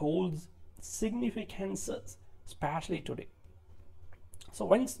 it holds significances, especially today. So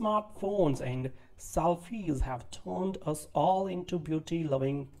when smartphones and selfies have turned us all into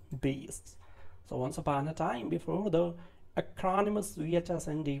beauty-loving beasts. So once upon a time, before the eponymous VHS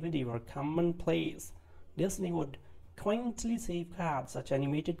and DVD were commonplace, Disney would quaintly safeguard such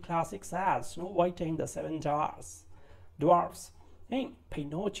animated classics as Snow White and the Seven Dwarfs and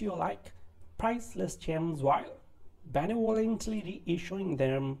Pinocchio like priceless gems while benevolently reissuing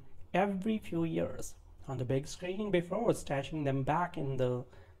them every few years on the big screen before stashing them back in the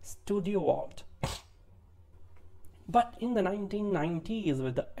studio vault. But in the 1990s,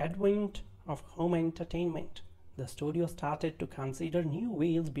 with the advent of home entertainment, the studio started to consider new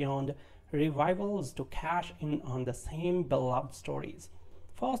ways beyond revivals to cash in on the same beloved stories.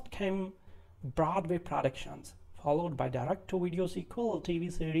 First came Broadway productions, followed by direct-to-video sequel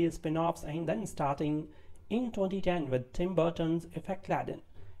TV series spin-offs, and then starting in 2010 with Tim Burton's effect-laden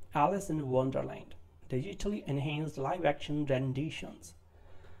Alice in Wonderland, digitally enhanced live-action renditions.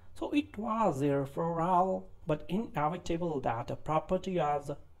 So it was therefore but inevitable that a property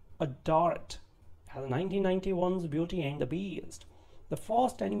as adored as 1991's Beauty and the Beast, the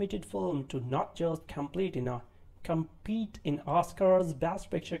first animated film to not just compete in Oscar's Best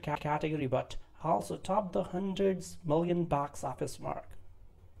Picture category but also top the $100 million box office mark,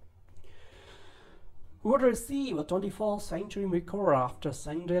 would receive a 21st century makeover after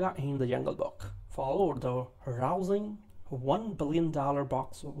Cinderella and the Jungle Book, followed the rousing $1 billion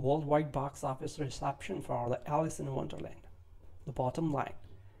worldwide box office reception for the Alice in Wonderland. The bottom line,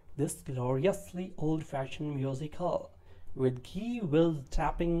 this gloriously old-fashioned musical with key Will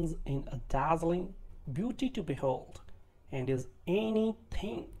trappings in a dazzling beauty to behold, and is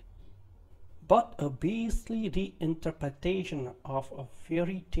anything but a beastly reinterpretation of a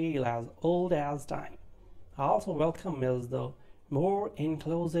fairy tale as old as time. Also welcome is the more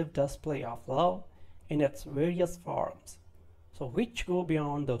inclusive display of love in its various forms, so which go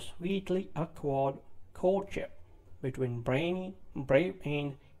beyond the sweetly awkward courtship between brainy, brave,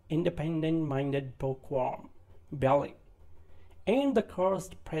 and independent-minded bookworm Belle and the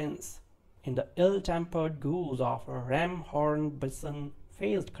cursed prince in the ill-tempered goose of a ram-horned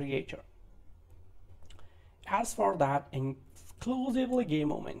bison-faced creature. As for that exclusively gay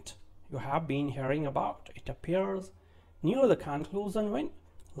moment you have been hearing about, it appears near the conclusion when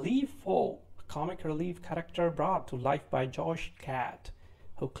Leaf 4, a comic relief character brought to life by Josh Gad,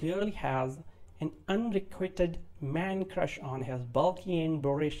 who clearly has an unrequited man crush on his bulky and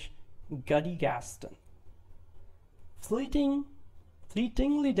boorish Guddy Gaston,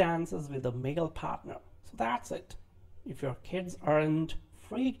 fleetingly dances with a male partner. So that's it. If your kids aren't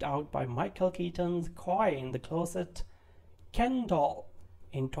freaked out by Michael Keaton's coy in the closet Ken doll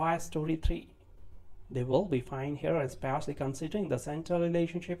in Toy Story 3, they will be fine here, especially considering the central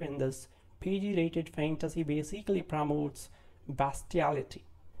relationship in this PG-rated fantasy basically promotes bestiality.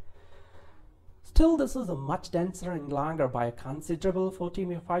 Still, this is a much denser and longer by a considerable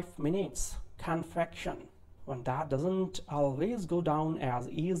 45 minutes confection, one that doesn't always go down as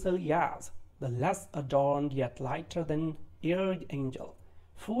easily as the less adorned yet lighter than air angel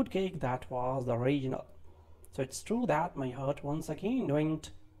food cake that was the original. So it's true that my heart once again went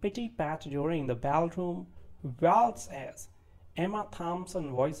pity-pat during the ballroom waltz as Emma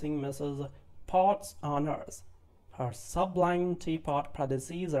Thompson voicing Mrs. Potts honors her sublime teapot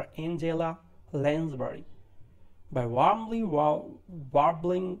predecessor Angela Lansbury by warmly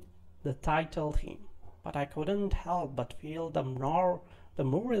warbling the title theme. But I couldn't help but feel the more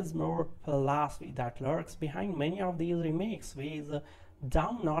is more philosophy that lurks behind many of these remakes weighs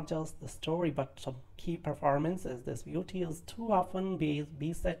down not just the story but some key performances. This beauty is too often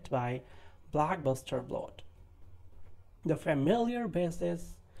beset by blockbuster bloat. The familiar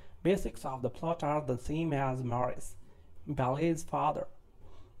basics of the plot are the same as Maurice, Belle's father,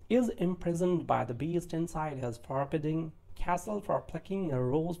 is imprisoned by the beast inside his forbidding castle for plucking a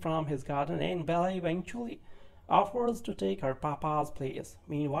rose from his garden, and Belle eventually offers to take her papa's place.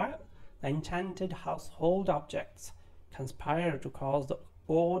 Meanwhile, the enchanted household objects conspire to cause the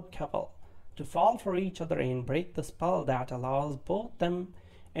odd couple to fall for each other and break the spell that allows both them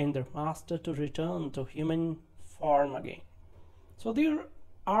and their master to return to human form again. So there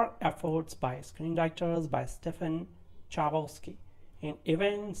are efforts by screenwriters by Stephen Chbosky and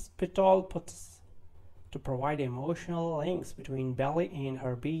Evan Spiliotopoulos to provide emotional links between Belle and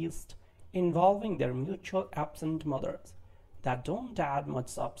her beast involving their mutual absent mothers that don't add much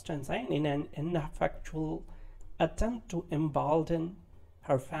substance, and in an ineffectual attempt to embolden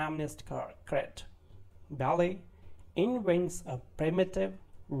her feminist cred, Belle invents a primitive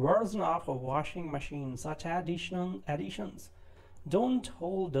version of a washing machine. Such additions don't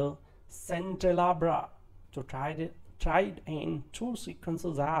hold the candelabra to tried and true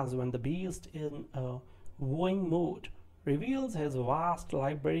sequences as when the beast in a wooing mood reveals his vast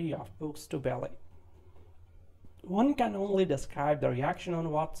library of books to Belle. One can only describe the reaction on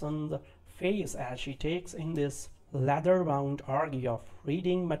Watson's face as she takes in this leather-bound orgy of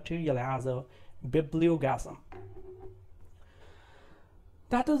reading material as a bibliogasm.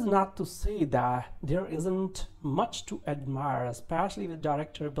 That is not to say that there isn't much to admire, especially with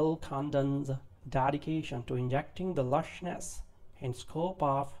director Bill Condon's dedication to injecting the lushness and scope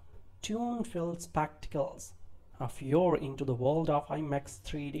of tune-filled spectacles of yore into the world of IMAX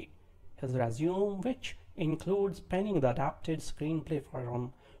 3D. His resume, which includes penning the adapted screenplay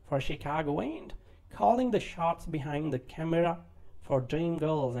for Chicago and calling the shots behind the camera for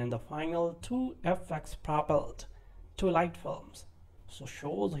Dreamgirls and the final two FX-propelled Twilight films, so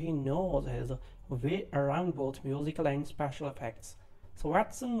shows he knows his way around both musical and special effects. So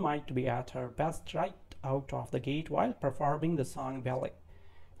Watson might be at her best right out of the gate while performing the song Belle,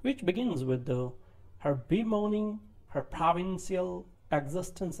 which begins with her bemoaning her provincial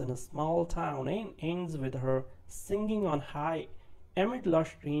existence in a small town and ends with her singing on high amid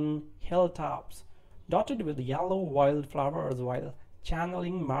lush green hilltops dotted with yellow wildflowers while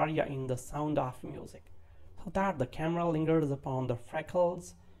channeling Maria in The Sound of Music, so that the camera lingers upon the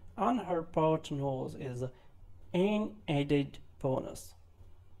freckles on her pert nose is an added bonus.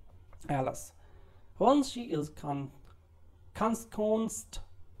 Alice, once she is ensconced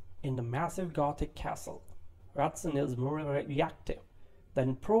in the massive Gothic castle, Watson is more reactive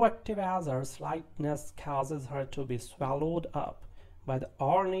than proactive as her slightness causes her to be swallowed up by the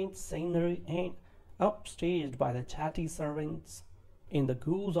ornate scenery and upstaged by the chatty servants in the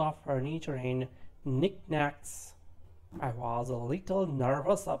guise of furniture and knickknacks. I was a little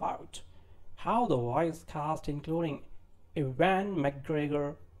nervous about how the voice cast, including Ewan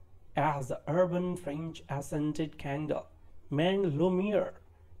McGregor as the urban French accented Candle, Man Lumiere,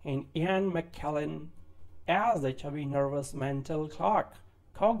 and Ian McKellen as the chubby nervous mental clock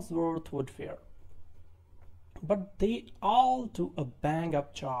Cogsworth would fear. But they all do a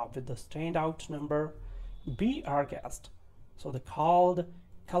bang-up job with the standout number Be Our Guest, so the called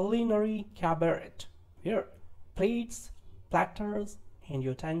culinary cabaret, where plates, platters, and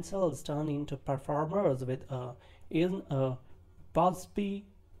utensils turn into performers in a Busby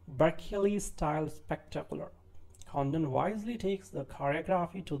Berkeley-style spectacular. Condon wisely takes the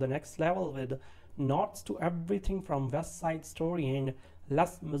choreography to the next level with nods to everything from West Side Story and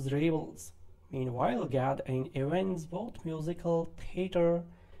Les Miserables. Meanwhile, Gad and Evans, both musical theatre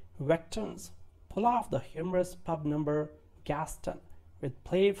veterans, pull off the humorous pub number Gaston with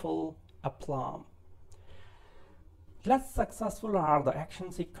playful aplomb. Less successful are the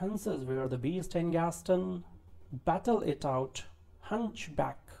action sequences where the Beast and Gaston battle it out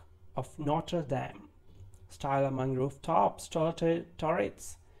hunchback of Notre Dame style among rooftops,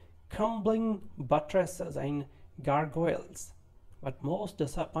 turrets, crumbling buttresses, and gargoyles. But most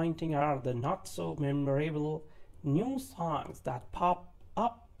disappointing are the not-so-memorable new songs that pop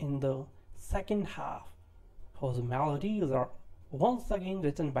up in the second half, whose melodies are once again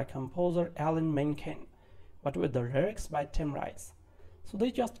written by composer Alan Menken, but with the lyrics by Tim Rice. So they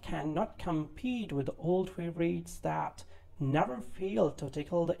just cannot compete with the old favorites that never fail to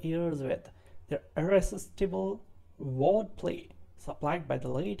tickle the ears with their irresistible wordplay supplied by the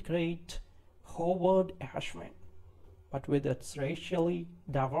late great Howard Ashman. But with its racially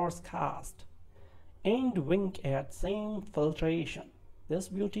diverse cast and wink at same filtration, this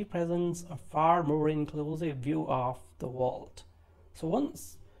beauty presents a far more inclusive view of the world. So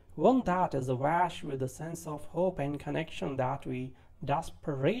one that is awash with a sense of hope and connection that we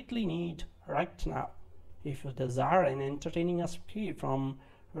desperately need right now, if you desire an entertaining escape from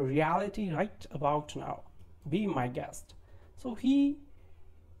reality right about now. Be my guest. So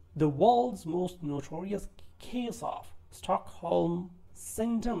the world's most notorious case of Stockholm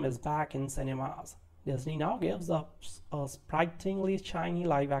Syndrome is back in cinemas. Disney now gives us a sprightingly shiny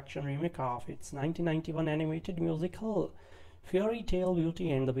live-action remake of its 1991 animated musical Fairy Tale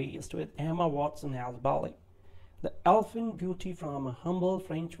Beauty and the Beast with Emma Watson as Belle, the elfin beauty from a humble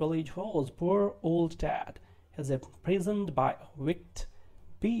French village whose poor old dad is imprisoned by a wicked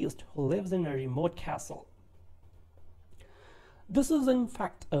beast who lives in a remote castle. This is in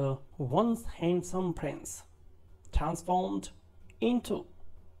fact a once handsome prince transformed into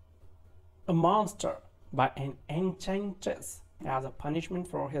a monster by an enchantress as a punishment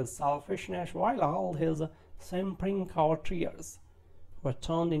for his selfishness, while all his simpering courtiers were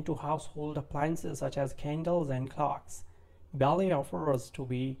turned into household appliances such as candles and clocks. Belle offers to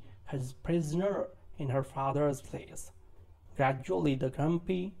be his prisoner in her father's place. Gradually, the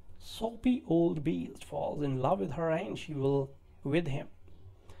grumpy, soapy old beast falls in love with her and she will with him.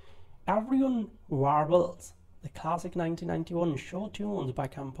 Everyone warbles the classic 1991 show tunes by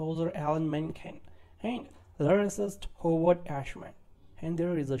composer Alan Menken and lyricist Howard Ashman, and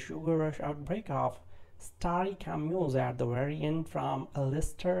there is a sugar rush outbreak of starry cameos at the very end from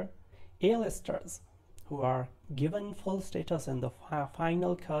A-listers who are given full status in the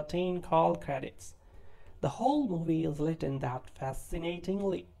final curtain call credits. The whole movie is lit in that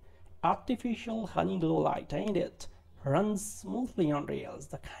fascinatingly artificial honeyglow light, and it runs smoothly on rails,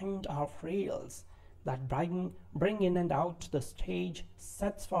 the kind of rails that bring in and out the stage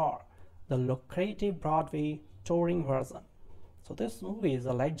sets for the lucrative Broadway touring version. So this movie is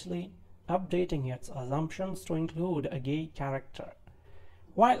allegedly updating its assumptions to include a gay character,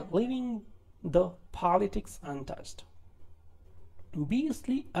 while leaving the politics untouched.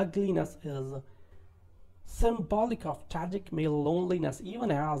 Beastly ugliness is symbolic of tragic male loneliness,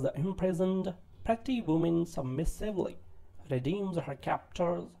 even as the imprisoned pretty woman submissively redeems her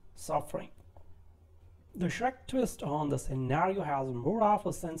captor's suffering. The Shrek twist on the scenario has more of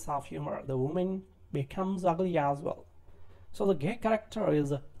a sense of humor. The woman becomes ugly as well. So the gay character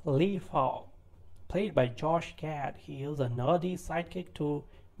is Lee Faw, played by Josh Gad. He is a nerdy sidekick to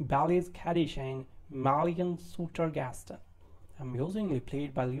Belle's Kaddish and Malian suitor Gaston, amusingly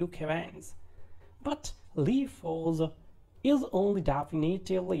played by Luke Evans. But Lee Faw's is only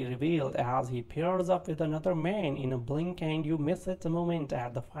definitively revealed as he pairs up with another man in a blink and you miss it a moment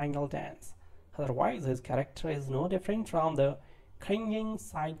at the final dance. Otherwise, his character is no different from the cringing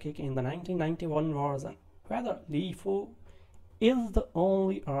sidekick in the 1991 version. Whether Lee Faw is the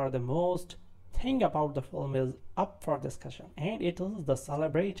only or the most thing about the film is up for discussion, and it is the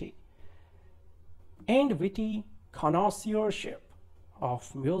celebrity and witty connoisseurship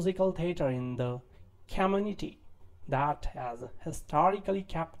of musical theater in the community that has historically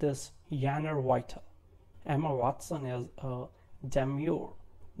kept this genre vital. Emma Watson is a demure,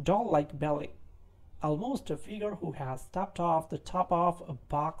 doll-like Belle, almost a figure who has stepped off the top of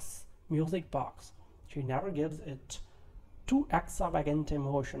a music box. She never gives it too extravagant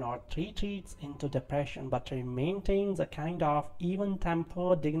emotion or retreats into depression, but she maintains a kind of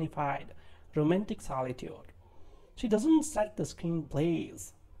even-tempered, dignified, romantic solitude. She doesn't set the screen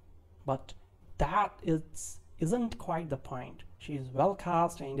ablaze, but that isn't quite the point. She is well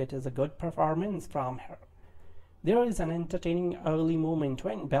cast and it is a good performance from her. There is an entertaining early moment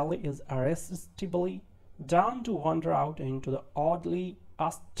when Belle is irresistibly drawn to wander out into the oddly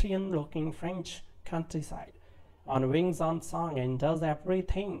Austrian-looking French countryside on wings on song and does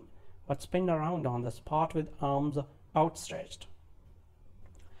everything but spin around on the spot with arms outstretched.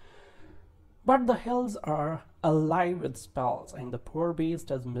 But the hills are alive with spells, and the poor beast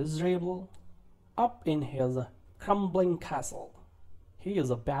is miserable up in his crumbling castle. He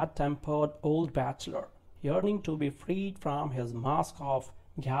is a bad-tempered old bachelor, yearning to be freed from his mask of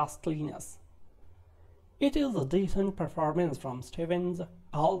ghastliness. It is a decent performance from Stevens,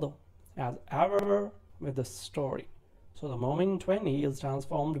 although, as ever with the story, so the moment when he is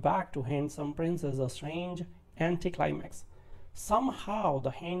transformed back to handsome prince is a strange anticlimax. Somehow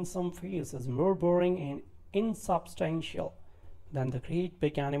the handsome face is more boring and insubstantial than the great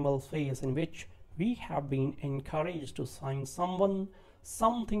big animal face in which we have been encouraged to find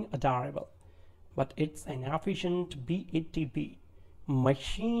something adorable. But it's an efficient BATB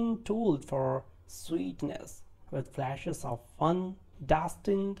machine tool for sweetness, with flashes of fun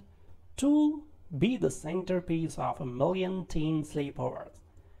destined to be the centerpiece of a million teen sleepovers.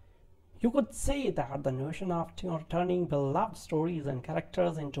 You could say that the notion of turning beloved stories and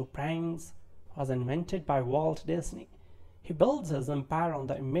characters into pranks was invented by Walt Disney. He builds his empire on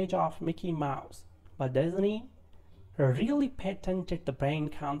the image of Mickey Mouse, but Disney really patented the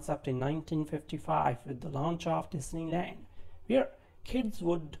brand concept in 1955 with the launch of Disneyland, where kids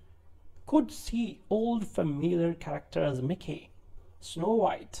could see old familiar characters Mickey, Snow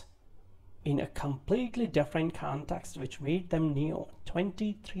White, in a completely different context which made them new.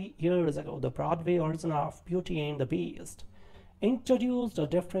 23 years ago, the Broadway version of Beauty and the Beast introduced a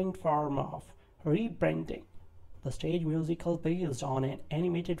different form of rebranding, the stage musical based on an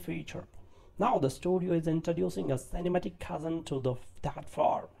animated feature. Now the studio is introducing a cinematic cousin to that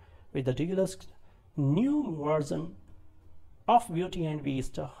form, with the deluxe new version of Beauty and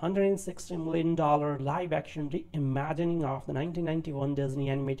Beast, a $160 million live-action reimagining of the 1991 Disney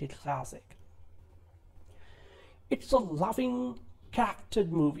animated classic. It's a loving,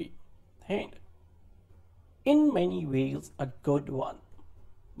 crafted movie, and in many ways a good one.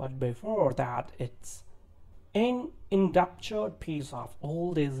 But before that, it's an enraptured piece of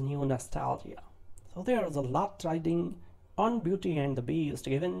old Disney nostalgia. So there is a lot riding on Beauty and the Beast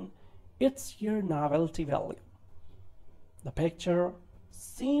given its sheer novelty value. The picture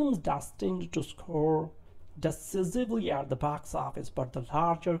seems destined to score decisively at the box office, but the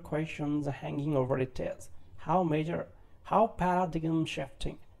larger questions hanging over it is, how paradigm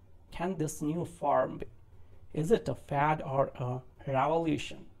shifting can this new form be? Is it a fad or a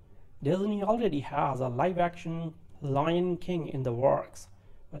revolution? Disney already has a live-action Lion King in the works,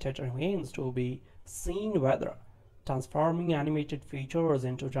 but it remains to be seen whether transforming animated features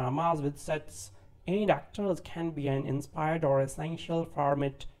into dramas with sets and actors can be an inspired or essential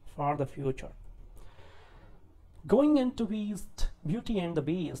format for the future. Going into Beauty and the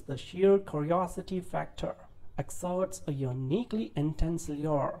Beast, the sheer curiosity factor exerts a uniquely intense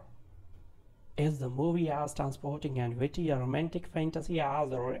lure. Is the movie as transporting and witty a romantic fantasy as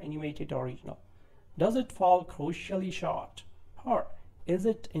the animated original? Does it fall crucially short? Or is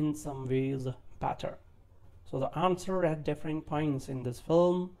it in some ways better? So the answer at different points in this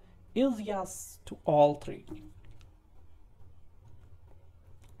film is yes to all three.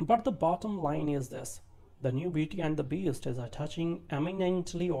 But the bottom line is this: the new Beauty and the Beast is a touching,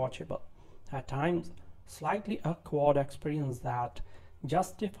 eminently watchable, at times slightly awkward experience that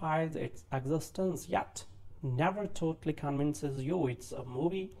justifies its existence yet never totally convinces you it's a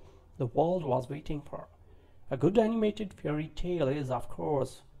movie the world was waiting for. A good animated fairy tale is, of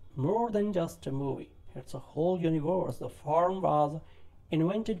course, more than just a movie. It's a whole universe. The form was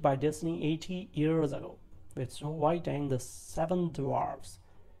invented by Disney 80 years ago with Snow White and the Seven Dwarfs,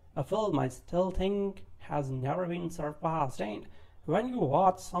 a film I still think has never been surpassed. And when you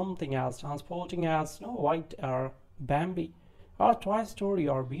watch something as transporting as Snow White or Bambi or Toy Story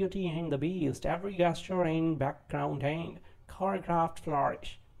or Beauty and the Beast, every gesture and background and choreographed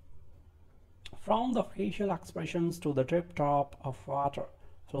flourish, from the facial expressions to the drip drop of water,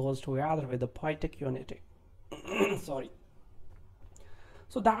 flows together with a poetic unity. Sorry.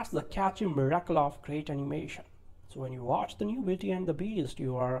 So that's the catchy miracle of great animation. So when you watch the new Beauty and the Beast,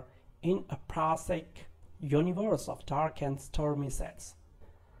 you are in a prosaic universe of dark and stormy sets.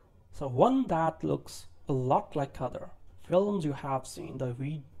 So one that looks a lot like other films you have seen.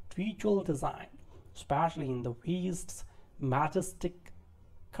 The visual design, especially in the Beast's majestic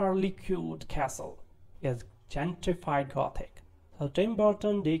curly-cued castle, is gentrified Gothic. So Tim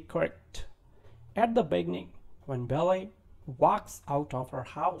Burton did correct. At the beginning, when Belle walks out of her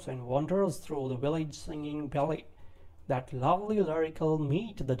house and wanders through the village singing Belle, that lovely lyrical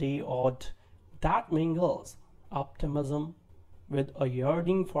meet the day ode that mingles optimism with a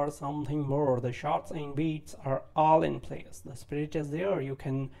yearning for something more. The shots and beats are all in place. The spirit is there. You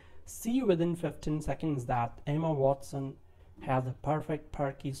can see within 15 seconds that Emma Watson has a perfect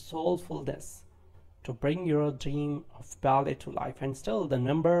perky soulfulness to bring your dream of ballet to life, and still the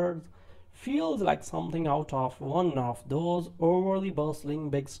numbers feels like something out of one of those overly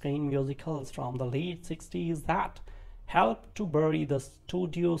bustling big screen musicals from the late 60s that helped to bury the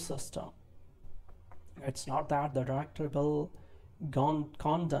studio system. It's not that the director Bill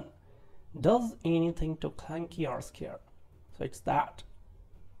Condon does anything too clunky or scary. So it's that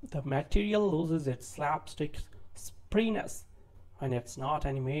the material loses its slapstick spreeness when it's not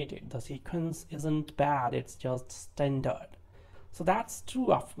animated. The sequence isn't bad, it's just standard. So that's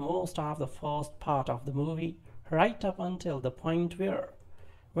true of most of the first part of the movie, right up until the point where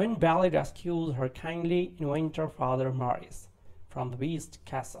when Belle rescues her kindly inventor father Maurice from the Beast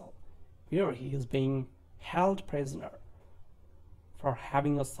Castle, where he is being held prisoner for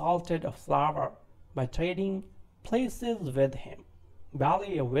having assaulted a flower by trading places with him. Belle,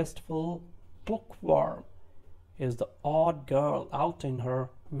 a wistful bookworm, is the odd girl out in her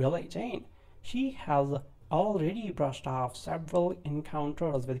village, and she has already brushed off several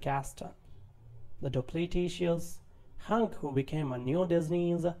encounters with Gaston, the duplicitous hunk who became a new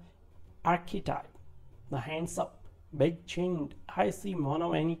Disney's archetype, the handsome, big-chinned, icy,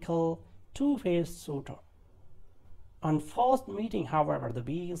 monomaniacal, two-faced suitor. On first meeting, however, the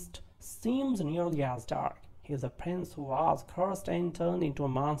Beast seems nearly as dark. He is a prince who was cursed and turned into a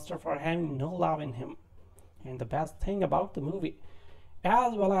monster for having no love in him. And the best thing about the movie,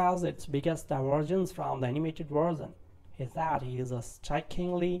 as well as its biggest divergence from the animated version, is that he is a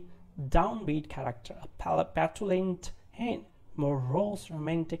strikingly downbeat character, a petulant and morose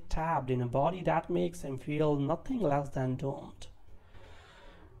romantic tabbed in a body that makes him feel nothing less than doomed.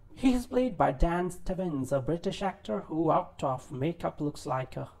 He is played by Dan Stevens, a British actor who out of makeup looks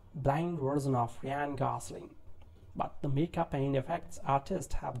like a blind version of Ryan Gosling. But the makeup and effects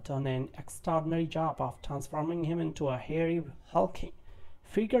artists have done an extraordinary job of transforming him into a hairy, hulking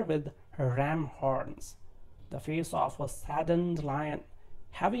figure with ram horns, the face of a saddened lion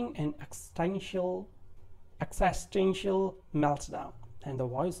having an existential meltdown, and the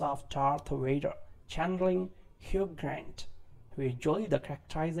voice of Darth Vader channeling Hugh Grant. Visually, the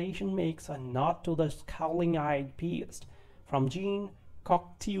characterization makes a nod to the scowling-eyed beast from Jean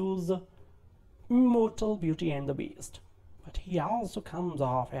Cocteau's Immortal Beauty and the Beast. But he also comes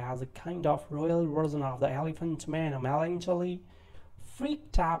off as a kind of royal version of the Elephant Man, a melancholy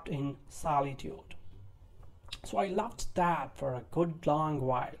freak tapped in solitude. So I loved that for a good long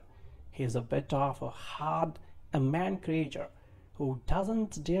while. He's a bit of a man creature who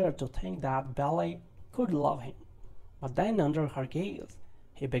doesn't dare to think that Belle could love him. But then under her gaze,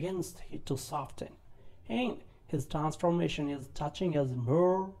 he begins to soften, and his transformation is touching us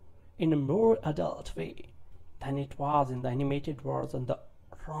more in a more adult way than it was in the animated version. The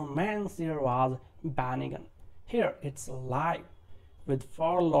romance there was bannigan. Here it's alive with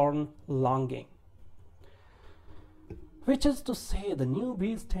forlorn longing. Which is to say, the new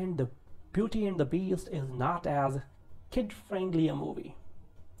Beast and the Beauty and the Beast is not as kid-friendly a movie.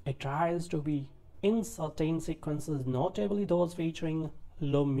 It tries to be in certain sequences, notably those featuring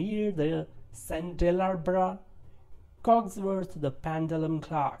Lumiere the Candelabra, Cogsworth the pendulum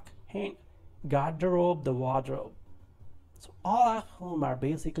clock, and Garderobe the wardrobe. So all of whom are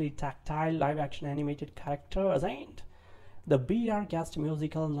basically tactile live-action animated characters, and the BR guest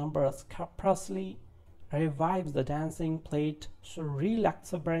musical number Chbosky revives the dancing plate surreal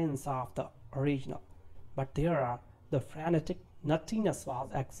exuberance of the original, but the frenetic nuttiness was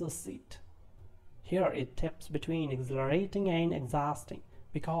exquisite. Here it tips between exhilarating and exhausting,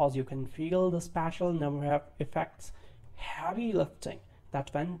 because you can feel the special number of effects heavy lifting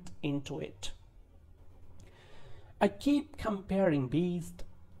that went into it. I keep comparing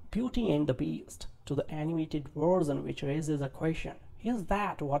Beauty and the Beast to the animated version, which raises a question: is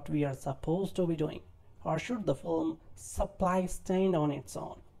that what we are supposed to be doing, or should the film supply stand on its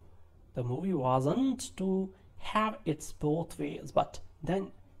own? The movie wasn't to have its both ways, but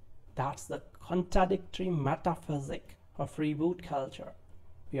then that's the contradictory metaphysic of reboot culture.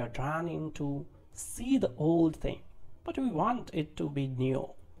 We are drawn in to see the old thing, but we want it to be new.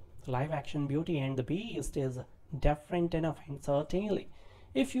 The live-action Beauty and the Beast is different enough, and certainly,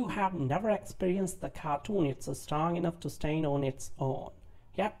 if you have never experienced the cartoon, it's strong enough to stand on its own.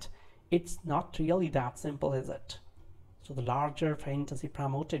 Yet, it's not really that simple, is it? So the larger fantasy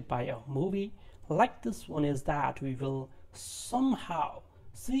promoted by a movie like this one is that we will somehow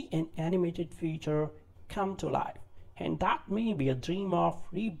see an animated feature come to life, and that may be a dream of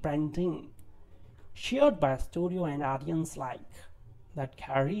rebranding shared by a studio and audience alike that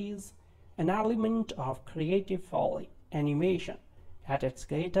carries an element of creative folly. Animation at its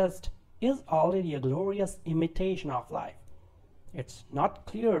greatest is already a glorious imitation of life. It's not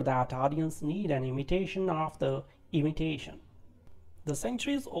clear that audience need an imitation of the imitation. The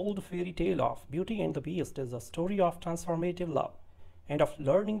centuries-old fairy tale of Beauty and the Beast is a story of transformative love and of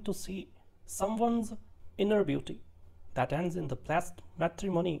learning to see someone's inner beauty that ends in the blessed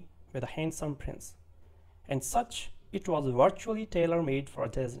matrimony with a handsome prince. And such, it was virtually tailor-made for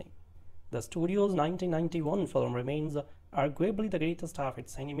Disney. The studio's 1991 film remains arguably the greatest of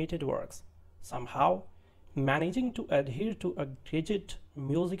its animated works, somehow managing to adhere to a rigid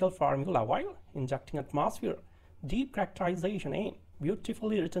musical formula while injecting atmosphere, deep characterization, and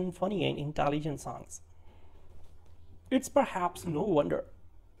beautifully written, funny, and intelligent songs. It's perhaps no wonder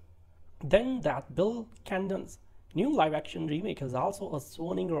then that Bill Condon's new live-action remake is also a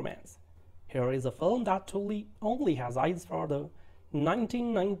swooning romance. Here is a film that truly only has eyes for the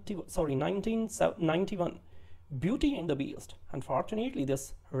 1991 Beauty and the Beast. Unfortunately,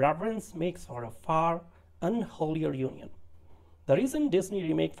 this reverence makes for a far unholier union. The recent Disney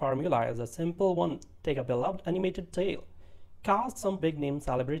remake formula is a simple one: take a beloved animated tale, cast some big-name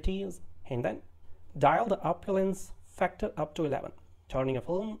celebrities, and then dial the opulence factor up to 11, turning a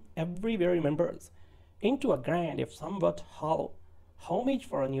film everywhere remembers into a grand, if somewhat hollow, homage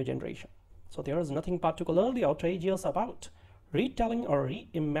for a new generation. So there is nothing particularly outrageous about retelling or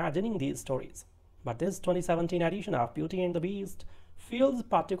reimagining these stories. But this 2017 edition of Beauty and the Beast feels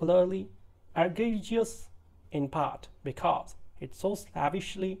particularly egregious, in part because it's so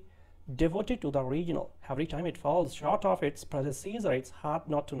slavishly devoted to the original. Every time it falls short of its predecessor, it's hard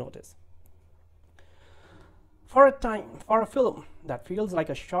not to notice. For a film that feels like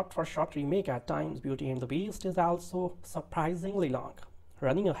a shot-for-shot remake at times, Beauty and the Beast is also surprisingly long,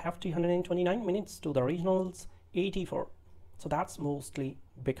 running a hefty 129 minutes to the original's 84. So that's mostly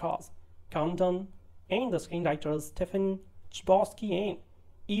because Condon and the screenwriters Stephen Chbosky and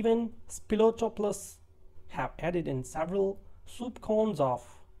even Spiliotopoulos have added in several soup cones of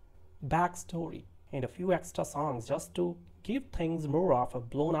backstory and a few extra songs just to give things more of a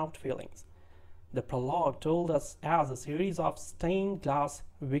blown-out feelings. The prologue told us as a series of stained glass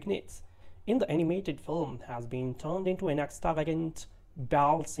vignettes in the animated film has been turned into an extravagant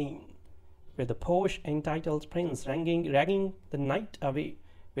ball scene, with the posh entitled prince ragging the night away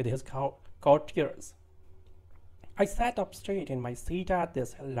with his courtiers. I sat up straight in my seat at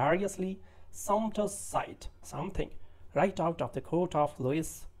this hilariously sumptuous sight, something right out of the court of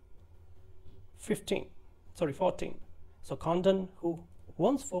Louis 14. So Condon, who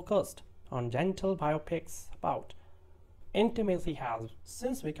once focused on gentle biopics about intimacy, has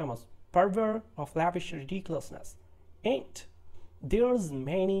since become a pervert of lavish ridiculousness. And there's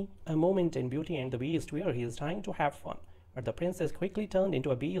many a moment in Beauty and the Beast where he is trying to have fun, but the prince is quickly turned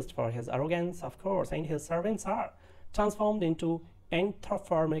into a beast for his arrogance, of course, and his servants are transformed into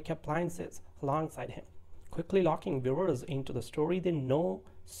anthropomorphic appliances alongside him, quickly locking viewers into the story they know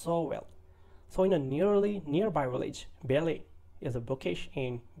so well. So in a nearby village, Belle is a bookish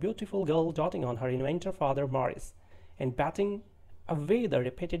and beautiful girl doting on her inventor father Maurice and batting away the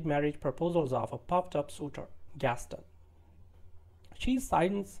repeated marriage proposals of a puffed-up suitor, Gaston. She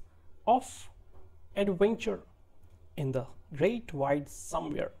signs off adventure in the great wide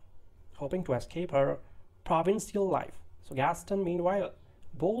somewhere, hoping to escape her provincial life. So Gaston, meanwhile,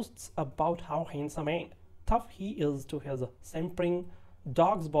 boasts about how handsome and tough he is to his simpering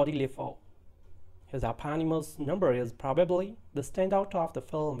dog's bodily foe. His eponymous number is probably the standout of the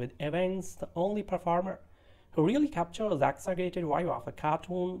film, with Evans the only performer who really captures the exaggerated vibe of a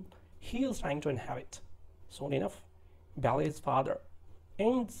cartoon he is trying to inhabit. Soon enough, Belle's father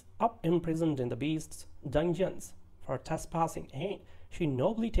ends up imprisoned in the Beast's dungeons for trespassing, and she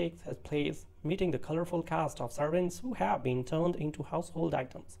nobly takes his place, meeting the colorful cast of servants who have been turned into household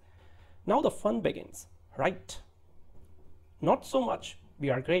items. Now the fun begins, right? Not so much. We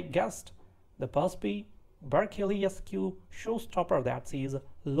are great guest, the Busby Berkeley-esque showstopper that sees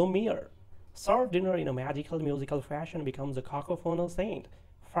Lumiere serve dinner in a magical musical fashion becomes a cacophonous and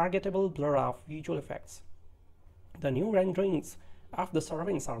forgettable blur of visual effects. The new renderings of the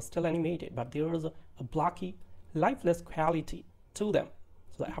servants are still animated, but there is a blocky, lifeless quality to them.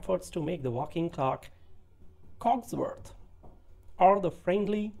 So the efforts to make the walking clock Cogsworth or the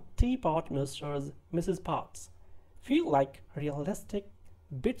friendly teapot Mrs. Potts feel like realistic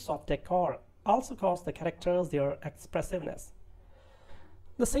bits of decor also cost the characters their expressiveness.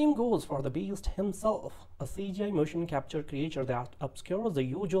 The same goes for the Beast himself, a CGI motion capture creature that obscures the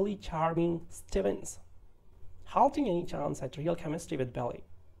usually charming Stevens, halting any chance at real chemistry with Belle.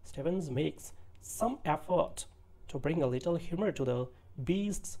 Stevens makes some effort to bring a little humor to the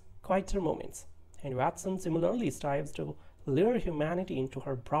Beast's quieter moments, and Watson similarly strives to lure humanity into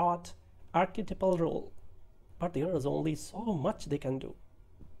her broad, archetypal role. But there is only so much they can do.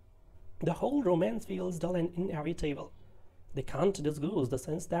 The whole romance feels dull and inevitable. They can't disguise the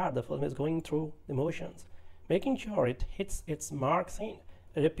sense that the film is going through emotions, making sure it hits its marks and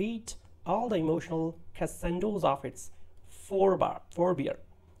repeat all the emotional crescendos of its forebear.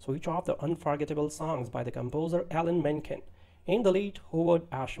 So each of the unforgettable songs by the composer Alan Menken and the late Howard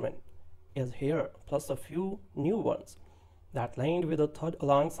Ashman is here, plus a few new ones that land with a thud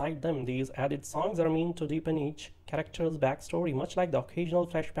alongside them. These added songs are meant to deepen each character's backstory, much like the occasional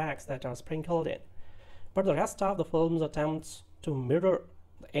flashbacks that are sprinkled in. But the rest of the film's attempts to mirror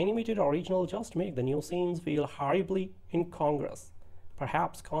the animated original just make the new scenes feel horribly incongruous.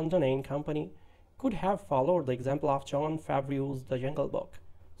 Perhaps Condon and company could have followed the example of Jon Favreau's The Jungle Book.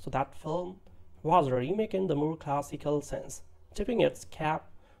 So that film was a remake in the more classical sense, tipping its cap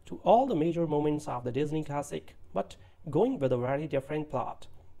to all the major moments of the Disney classic, but going with a very different plot.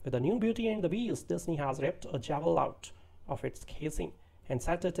 With the new Beauty and the Beast, Disney has ripped a jewel out of its casing and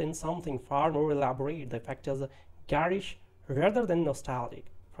set it in something far more elaborate. The effect is garish rather than nostalgic,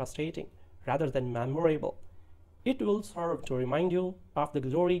 frustrating rather than memorable. It will serve to remind you of the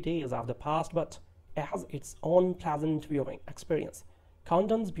glory days of the past, but as its own pleasant viewing experience.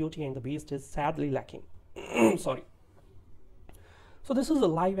 Condon's Beauty and the Beast is sadly lacking. Sorry. So this is a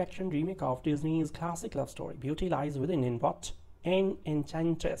live-action remake of Disney's classic love story. Beauty lies within in what an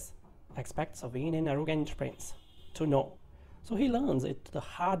enchantress expects a vain and arrogant prince to know. So he learns it the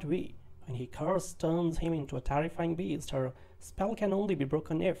hard way. When her curse turns him into a terrifying beast, her spell can only be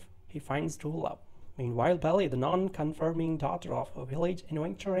broken if he finds true love. Meanwhile, Belle, the non-conforming daughter of a village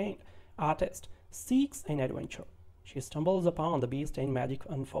inventor and artist, seeks an adventure. She stumbles upon the Beast and magic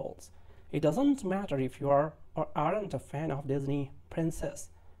unfolds. It doesn't matter if you are or aren't a fan of Disney princess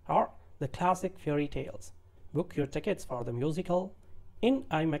or the classic fairy tales. Book your tickets for the musical in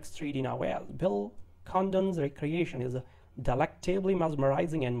IMAX 3D now, as Bill Condon's recreation is delectably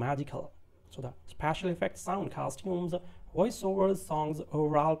mesmerizing and magical. So the special effects, sound, costumes, voiceovers, songs,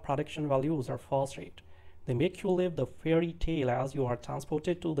 overall production values are first rate. They make you live the fairy tale as you are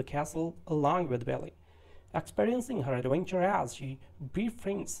transported to the castle along with Belle, experiencing her adventure as she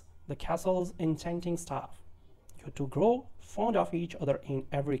befriends the castle's enchanting staff. You two grow fond of each other in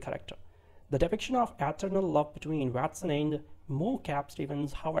every character. The depiction of eternal love between Watson and Mocap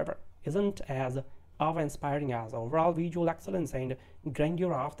Stevens, however, isn't as awe-inspiring as overall visual excellence and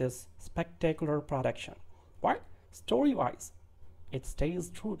grandeur of this spectacular production. While story-wise, it stays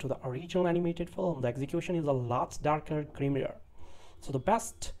true to the original animated film, the execution is a lot darker, grimmier. So the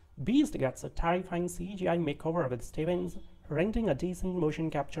best Beast gets a terrifying CGI makeover with Stevens rendering a decent motion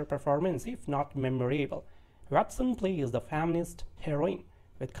capture performance, if not memorable. Watson plays the feminist heroine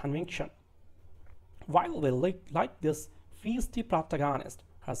with conviction. While we like this feisty protagonist,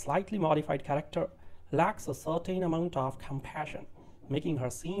 her slightly modified character lacks a certain amount of compassion, making her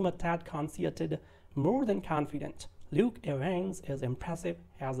seem a tad conceited more than confident. Luke Evans is impressive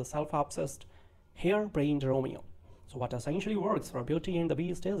as the self-obsessed, hair-brained Romeo. So what essentially works for Beauty and the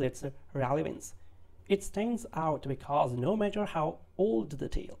Beast is its relevance. It stands out because no matter how old the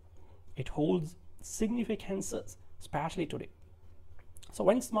tale, it holds significances, especially today. So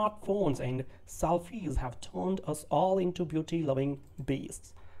when smartphones and selfies have turned us all into beauty-loving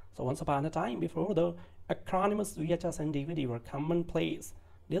beasts. So once upon a time, before the eponymous VHS and DVD were commonplace,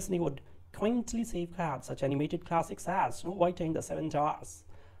 Disney would quaintly safeguard such animated classics as Snow White and the Seven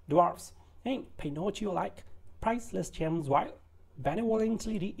Dwarfs and Pinocchio like priceless gems while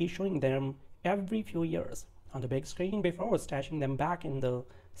benevolently reissuing them every few years on the big screen before stashing them back in the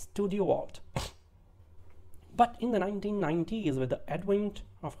studio vault. But in the 1990s, with the advent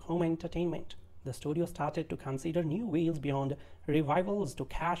of home entertainment, the studio started to consider new ways beyond revivals to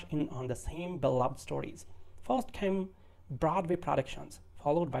cash in on the same beloved stories. First came Broadway productions,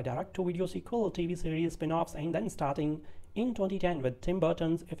 followed by direct-to-video sequel TV series spin-offs, and then starting in 2010 with Tim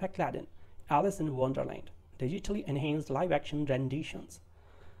Burton's effect-laden Alice in Wonderland, digitally enhanced live-action renditions.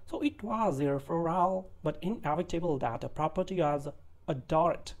 So it was therefore but inevitable that a property as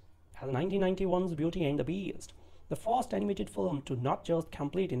adored as 1991's Beauty and the Beast, the first animated film to not just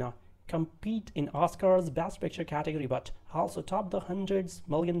compete in Oscar's Best Picture category but also top the $100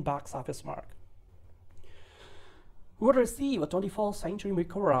 million box office mark, would receive a 21st century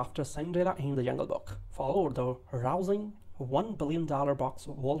makeover after Cinderella and the Jungle Book, followed the rousing $1 billion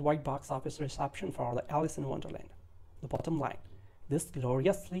worldwide box office reception for the Alice in Wonderland. The bottom line, this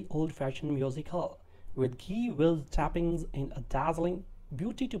gloriously old-fashioned musical with key whiz tappings and a dazzling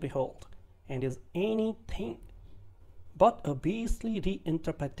beauty to behold, and is anything but a beastly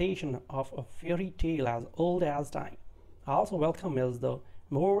reinterpretation of a fairy tale as old as time. Also welcome is the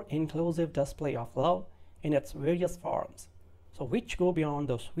more inclusive display of love in its various forms, so which go beyond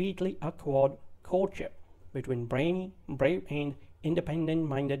the sweetly awkward courtship between brainy, brave, and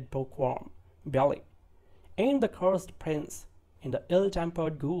independent-minded bookworm Belle, and the cursed prince in the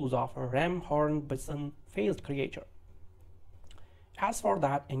ill-tempered goose of a ram-horned bison-faced creature. As for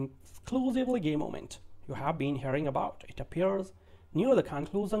that exclusively gay moment you have been hearing about, it appears near the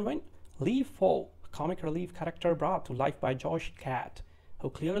conclusion when Leaf Foe, a comic relief character brought to life by Josh Gad, who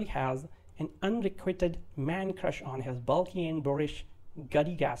clearly has an unrequited man crush on his bulky and boorish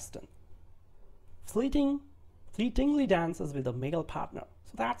Guddy Gaston, fleetingly dances with a male partner.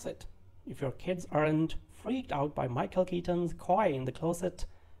 So that's it. If your kids aren't freaked out by Michael Keaton's coy in the closet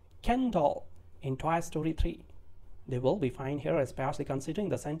Ken doll in Toy Story 3, they will be fine here, especially considering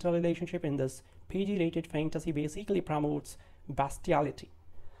the central relationship in this PG-rated fantasy basically promotes bestiality.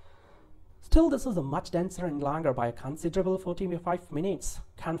 Still, this is a much denser and longer by a considerable 45 minutes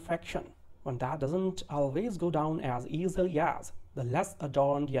confection, one that doesn't always go down as easily as the less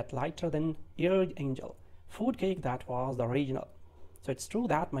adorned yet lighter than Earth Angel food cake that was the original. So it's true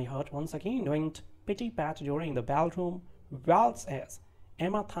that my heart once again went pity-pat during the ballroom waltz as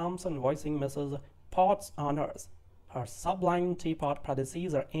Emma Thompson voicing Mrs. Potts honors her sublime teapot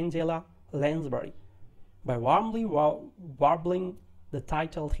predecessor Angela Lansbury by warmly warbling the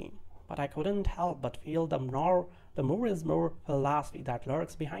title theme. But I couldn't help but feel the more is more philosophy that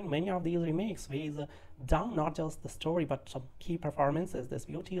lurks behind many of these remakes weighs down not just the story but some key performances. This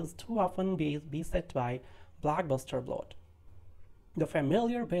beauty is too often beset by blockbuster bloat. The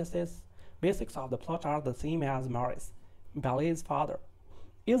familiar basics of the plot are the same as Maurice, Belle's father,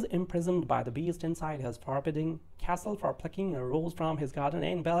 is imprisoned by the beast inside his forbidding castle for plucking a rose from his garden,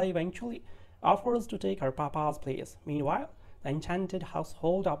 and Belle eventually offers to take her papa's place. Meanwhile, the enchanted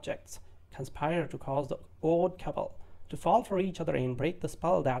household objects conspire to cause the odd couple to fall for each other and break the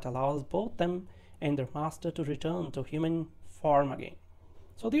spell that allows both them and their master to return to human form again.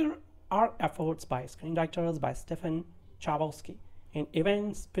 So there are efforts by screenwriters by Stephen Chbosky and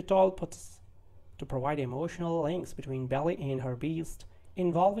Ivan Spiliotopoulos to provide emotional links between Belle and her beast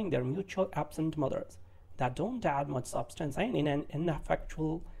involving their mutual absent mothers that don't add much substance, and in an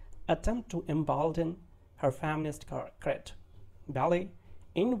ineffectual attempt to embolden her feminist cred, Belle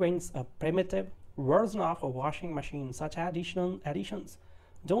invents a primitive version of a washing machine. Such additions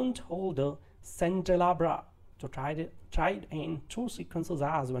don't hold the candelabra to tried in two sequences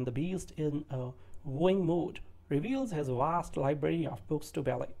as when the beast in a wooing mood reveals his vast library of books to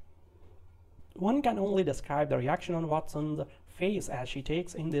Belle. One can only describe the reaction on Watson's face as she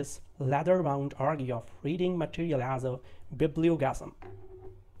takes in this leather-bound orgy of reading material as a bibliogasm.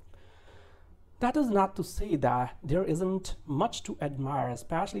 That is not to say that there isn't much to admire,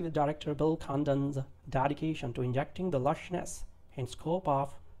 especially with director Bill Condon's dedication to injecting the lushness and scope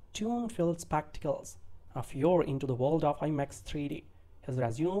of tune-filled spectacles of yore into the world of IMAX 3D. His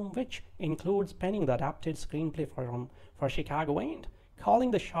resume, which includes penning the adapted screenplay for Chicago and calling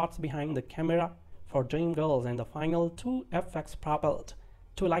the shots behind the camera for Dreamgirls and the final two FX-propelled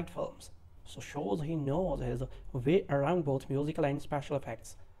Twilight films, so shows he knows his way around both musical and special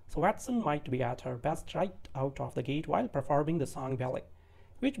effects. So Watson might be at her best right out of the gate while performing the song Belle,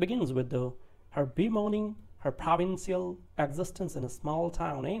 which begins with her bemoaning her provincial existence in a small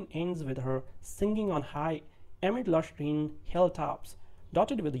town and ends with her singing on high amid lush green hilltops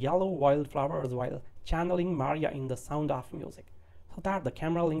dotted with yellow wildflowers while channeling Maria in The Sound of Music, so that the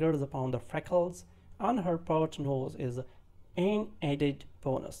camera lingers upon the freckles on her pert nose is an added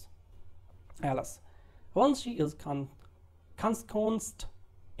bonus. Alice, once she is ensconced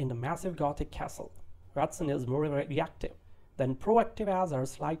in the massive Gothic castle, Watson is more reactive than proactive as her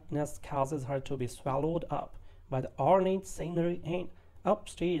slightness causes her to be swallowed up by the ornate scenery and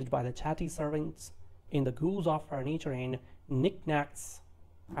upstaged by the chatty servants in the guise of furniture and knickknacks.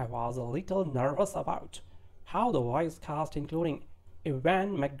 I was a little nervous about how the voice cast, including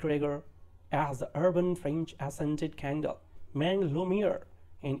Ewan McGregor as the urban French accented Candle, Mang Lumiere,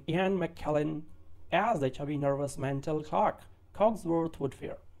 and Ian McKellen as the chubby nervous mental clock Cogsworth would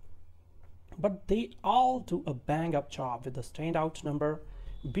fear. But they all do a bang-up job with the standout number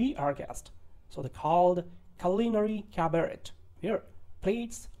Be Our Guest, so the called culinary cabaret, where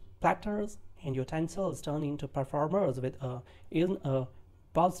plates, platters, and utensils turn into performers in a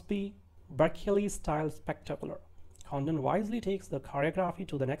Busby Berkeley-style spectacular. Condon wisely takes the choreography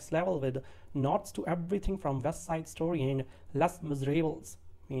to the next level with nods to everything from West Side Story and Les Miserables.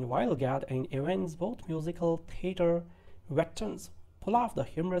 Meanwhile, Gad and Evans, both musical theater veterans, pull off the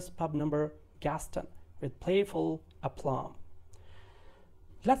humorous pub number Gaston with playful aplomb.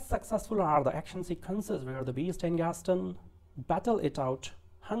 Less successful are the action sequences where the Beast and Gaston battle it out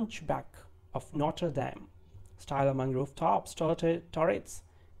hunchback of Notre Dame style among rooftops, turrets,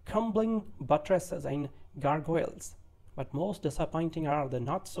 crumbling buttresses, and gargoyles. But most disappointing are the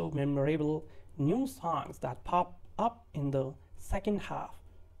not-so-memorable new songs that pop up in the second half,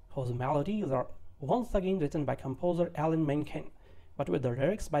 whose melodies are once again written by composer Alan Menken, but with the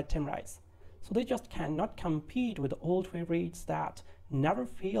lyrics by Tim Rice. So they just cannot compete with the old favorites that never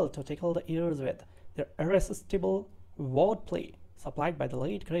fail to tickle the ears with their irresistible wordplay supplied by the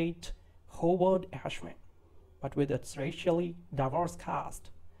late great Howard Ashman, but with its racially diverse cast.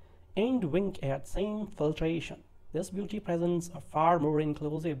 And wink at same filtration, this beauty presents a far more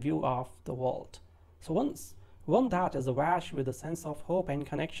inclusive view of the world. So one that is awash with a sense of hope and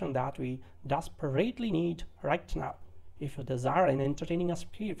connection that we desperately need right now. If you desire an entertaining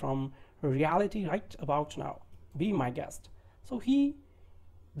escape from reality right about now, be my guest. So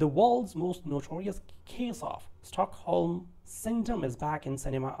the world's most notorious case of Stockholm Syndrome is back in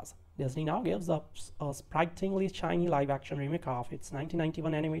cinemas. Disney now gives us a sprightingly shiny live-action remake of its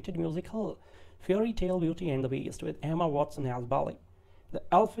 1991 animated musical Fairy Tale Beauty and the Beast with Emma Watson as Belle, the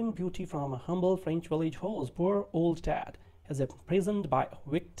elfin beauty from a humble French village whose poor old dad is imprisoned by a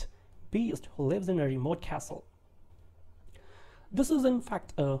wicked beast who lives in a remote castle. This is in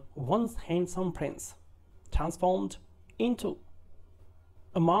fact a once handsome prince transformed into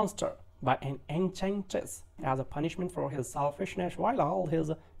a monster by an enchantress as a punishment for his selfishness, while all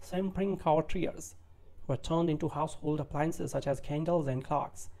his simpering courtiers were turned into household appliances such as candles and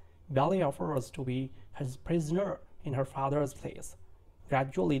clocks. Belle offers to be his prisoner in her father's place.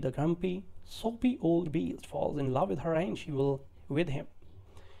 Gradually, the grumpy, soapy old beast falls in love with her and she will with him.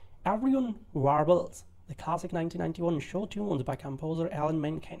 Everyone warbles the classic 1991 show tunes by composer Alan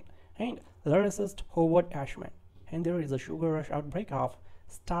Menken and lyricist Howard Ashman, and there is a sugar rush outbreak of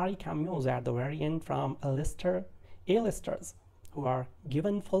starry cameos at the very end from A-listers who are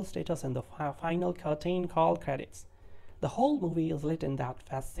given full status in the final curtain call credits. The whole movie is lit in that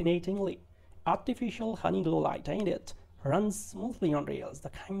fascinatingly artificial honey glow light, and it runs smoothly on rails, the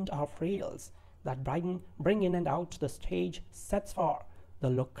kind of rails that bring in and out the stage sets for the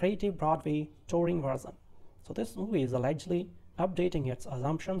lucrative Broadway touring version. So this movie is allegedly updating its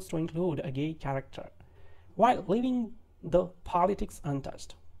assumptions to include a gay character, while leaving the politics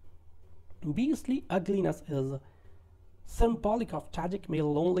untouched. Beastly ugliness is symbolic of tragic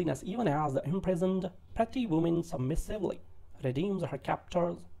male loneliness, even as the imprisoned pretty woman submissively redeems her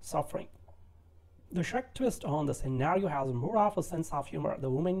captor's suffering. The Shrek twist on the scenario has more of a sense of humor. The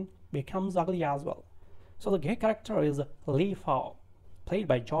woman becomes ugly as well. So the gay character is Lee Fao, played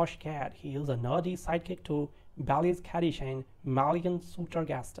by Josh Gad. He is a nerdy sidekick to Belle's caddish and Malian suitor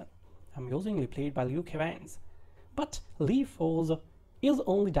Gaston, amusingly played by Luke Evans. But Lee Fao is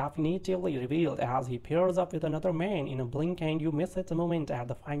only definitively revealed as he pairs up with another man in a blink and you miss it the moment at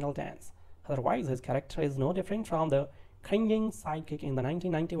the final dance. Otherwise, his character is no different from the cringing sidekick in the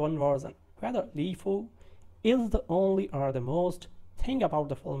 1991 version. Whether Lee Fao is the only or the most thing about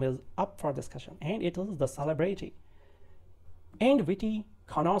the film is up for discussion, and it is the celebrity and witty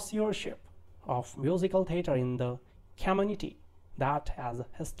connoisseurship of musical theatre in the community that has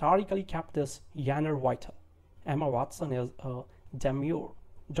historically kept this genre vital. Emma Watson is a demure,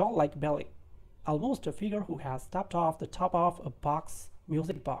 doll-like Belle, almost a figure who has stepped off the top of a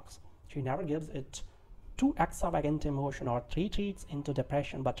music box. She never gives it too extravagant emotion or retreats into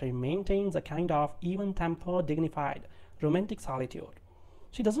depression, but maintains a kind of even-tempered, dignified, romantic solitude.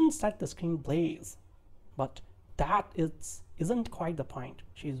 She doesn't set the screen ablaze, but that isn't quite the point.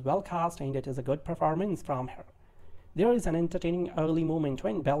 She is well cast and it is a good performance from her. There is an entertaining early moment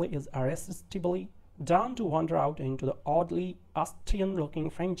when Belle is irresistibly drawn to wander out into the oddly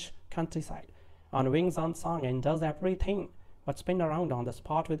Austrian-looking French countryside on wings on song and does everything but spin around on the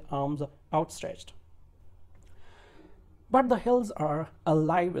spot with arms outstretched. But the hills are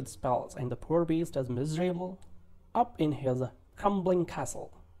alive with spells, and the poor beast is miserable up in his crumbling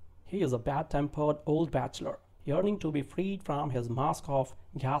castle. He is a bad-tempered old bachelor, yearning to be freed from his mask of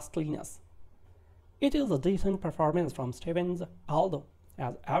ghastliness. It is a decent performance from Stevens, although,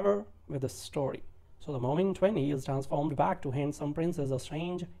 as ever with the story. So the moment when he is transformed back to handsome prince is a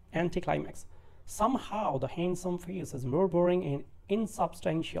strange anticlimax. Somehow the handsome face is more boring and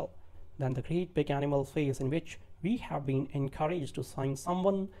insubstantial than the great big animal face in which we have been encouraged to find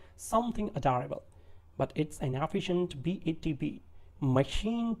something adorable. But it's an efficient BATB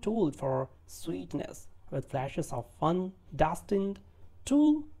machine tool for sweetness, with flashes of fun destined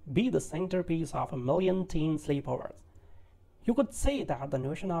to be the centerpiece of a million teen sleepovers. You could say that the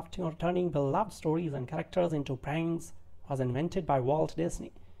notion of turning beloved stories and characters into pranks was invented by Walt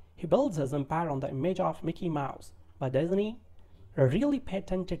Disney. He builds his empire on the image of Mickey Mouse, but Disney really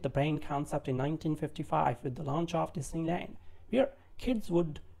patented the brand concept in 1955 with the launch of Disneyland, where kids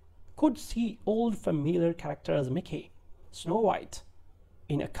could see old familiar characters Mickey, Snow White,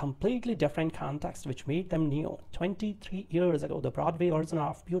 in a completely different context, which made them new. 23 years ago, the Broadway version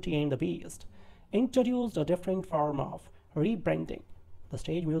of Beauty and the Beast introduced a different form of rebranding, the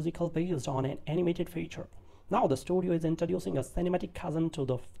stage musical based on an animated feature. Now the studio is introducing a cinematic cousin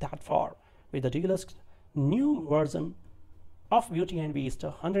to that form, with the deluxe new version of Beauty and Beast,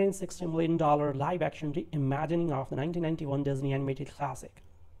 a $160 million live-action reimagining of the 1991 Disney animated classic.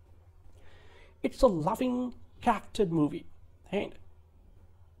 It's a loving, crafted movie, and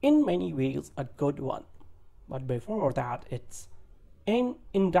in many ways a good one. But before that, it's an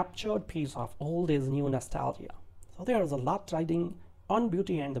enraptured piece of old Disney nostalgia. So there's a lot riding on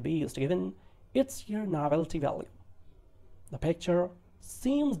Beauty and the Beast, given its sheer novelty value. The picture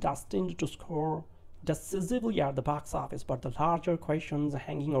seems destined to score decisively at the box office, but the larger questions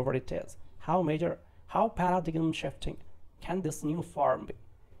hanging over it is, how major, how paradigm shifting can this new form be?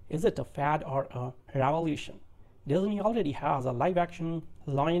 Is it a fad or a revolution? Disney already has a live-action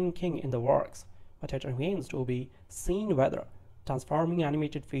Lion King in the works, but it remains to be seen whether transforming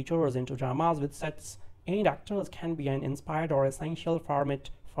animated features into dramas with sets and actors can be an inspired or essential format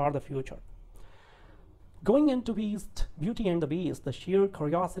for the future. Going into Beauty and the Beast, the sheer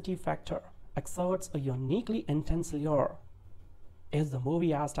curiosity factor exerts a uniquely intense lure. Is the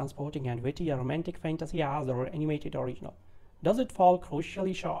movie as transporting and witty a romantic fantasy as the animated original? Does it fall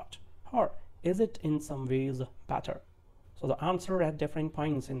crucially short, or is it in some ways better? So the answer at different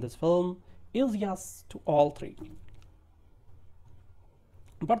points in this film is yes to all three.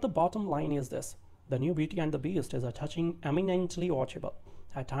 But the bottom line is this: the new Beauty and the Beast is a touching, eminently watchable,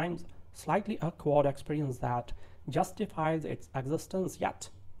 at times slightly awkward experience that justifies its existence yet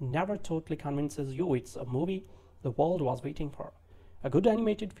never totally convinces you it's a movie the world was waiting for. A good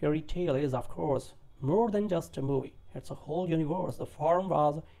animated fairy tale is, of course, more than just a movie. It's a whole universe. The form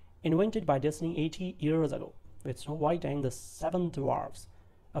was invented by Disney 80 years ago with Snow White and the Seven Dwarfs,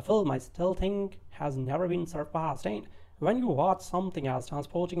 a film I still think has never been surpassed. And when you watch something as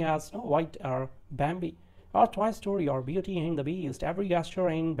transporting as Snow White or Bambi or Toy Story or Beauty and the Beast, every gesture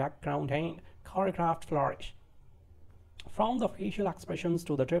and background and choreographed flourish, from the facial expressions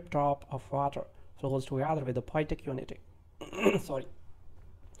to the drip drop of water, flows together with a poetic unity. Sorry.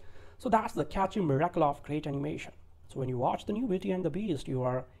 So that's the catchy miracle of great animation. So when you watch the new Beauty and the Beast, you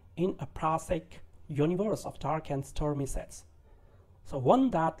are in a prosaic universe of dark and stormy sets. So one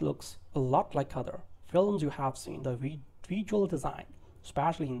that looks a lot like other films you have seen. The visual design,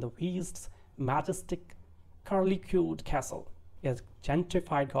 especially in the Beast's majestic curly-cued castle, is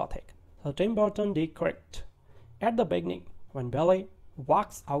gentrified Gothic. So Tim Burton did correct. At the beginning, when Belle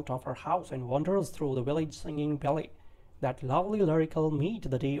walks out of her house and wanders through the village singing Belle, that lovely lyrical meet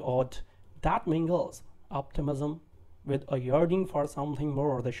the day ode that mingles optimism with a yearning for something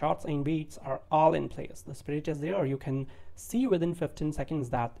more. The shots and beats are all in place. The spirit is there. You can see within 15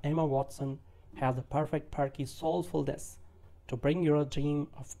 seconds that Emma Watson has the perfect perky soulfulness to bring your dream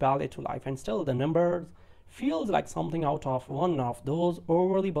of ballet to life, and still the numbers feels like something out of one of those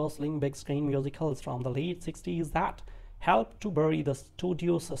overly bustling big screen musicals from the late 60s that helped to bury the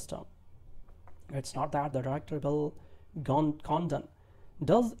studio system. It's not that the director Bill Condon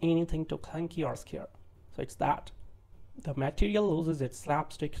does anything to clunky or scare. So it's that the material loses its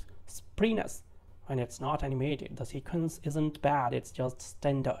slapstick spreeness when it's not animated. The sequence isn't bad, it's just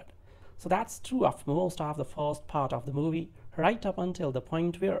standard. So that's true of most of the first part of the movie, right up until the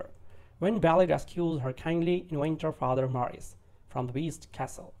point where when Belle rescues her kindly inventor father Maurice from the Beast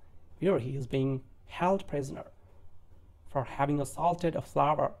Castle, where he is being held prisoner for having assaulted a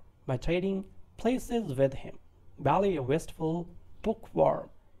flower by trading places with him. Belle, a wistful bookworm,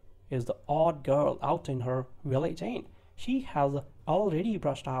 is the odd girl out in her village, and she has already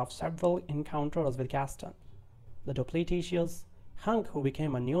brushed off several encounters with Gaston, the duplicitous hunk who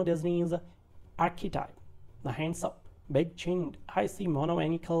became a new Disney's archetype, the handsome, big-chinned, icy,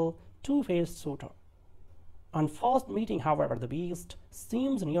 monomaniacal, two-faced suitor. On first meeting, however, the Beast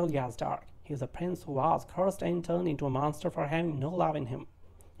seems nearly as dark. He is a prince who was cursed and turned into a monster for having no love in him.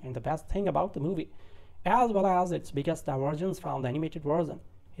 And the best thing about the movie, as well as its biggest divergence from the animated version,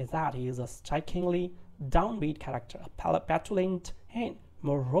 is that he is a strikingly downbeat character, a petulant and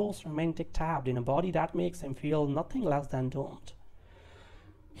morose romantic tabbed in a body that makes him feel nothing less than doomed.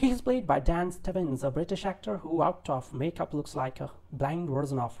 He is played by Dan Stevens, a British actor who out of makeup looks like a blind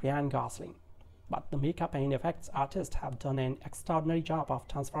version of Ryan Gosling. But the makeup and effects artists have done an extraordinary job of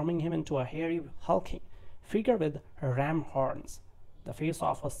transforming him into a hairy, hulking figure with ram horns, the face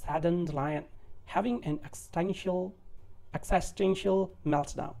of a saddened lion having an existential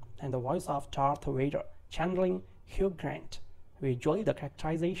meltdown, and the voice of Darth Vader channeling Hugh Grant. Visually, the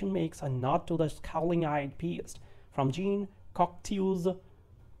characterization makes a nod to the scowling-eyed beast from Jean Cocteau's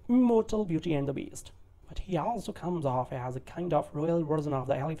immortal Beauty and the Beast. But he also comes off as a kind of royal version of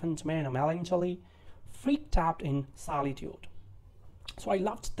the Elephant Man, a melancholy freak tapped in solitude. So I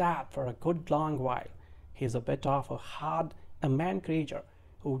loved that for a good long while. He's a bit of a man creature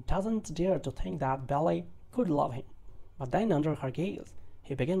who doesn't dare to think that Belle could love him. But then under her gaze,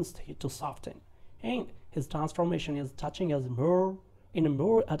 he begins to soften, and his transformation is touching us in a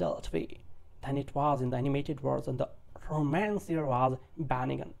more adult way than it was in the animated version. The romance here was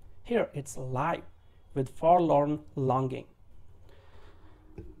Bannigan. Here it's live with forlorn longing.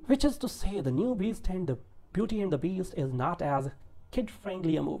 Which is to say, the new Beast and the Beauty and the Beast is not as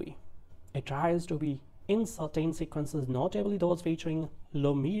kid-friendly a movie. It tries to be in certain sequences, notably those featuring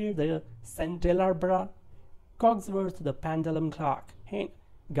Lumiere the Candelabra, Cogsworth the Pendulum Clock, and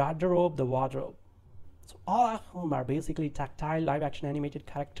Garderobe the Wardrobe. So all of whom are basically tactile live-action animated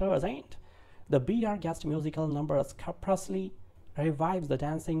characters, and the BR guest musical number scrupulously revives the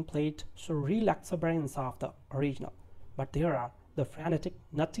dancing plate surreal exuberance of the original, but the frenetic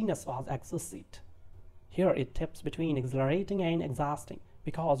nuttiness was exquisite. Here it tips between exhilarating and exhausting,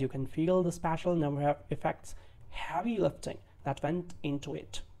 because you can feel the special number effects heavy lifting that went into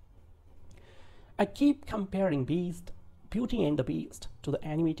it. I keep comparing Beauty and the Beast to the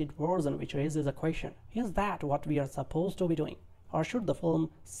animated version, which raises a question: is that what we are supposed to be doing, or should the film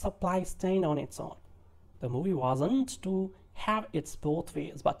supply stand on its own? The movie wasn't to have its both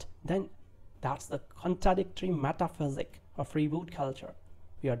ways, but then that's the contradictory metaphysic of reboot culture.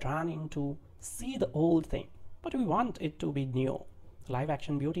 We are drawn in to see the old thing, but we want it to be new.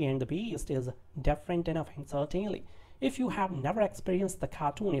 Live-action Beauty and the Beast is different enough, and certainly, if you have never experienced the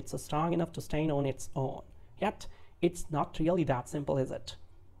cartoon, it's strong enough to stand on its own. Yet, it's not really that simple, is it?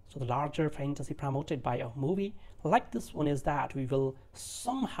 So the larger fantasy promoted by a movie like this one is that we will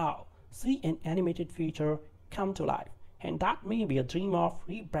somehow see an animated feature come to life, and that may be a dream of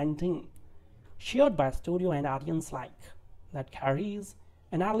rebranding shared by a studio and audience alike that carries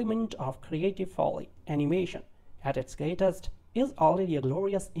an element of creative folly. Animation, at its greatest, is already a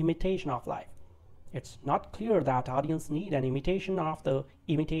glorious imitation of life. It's not clear that audience need an imitation of the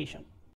imitation.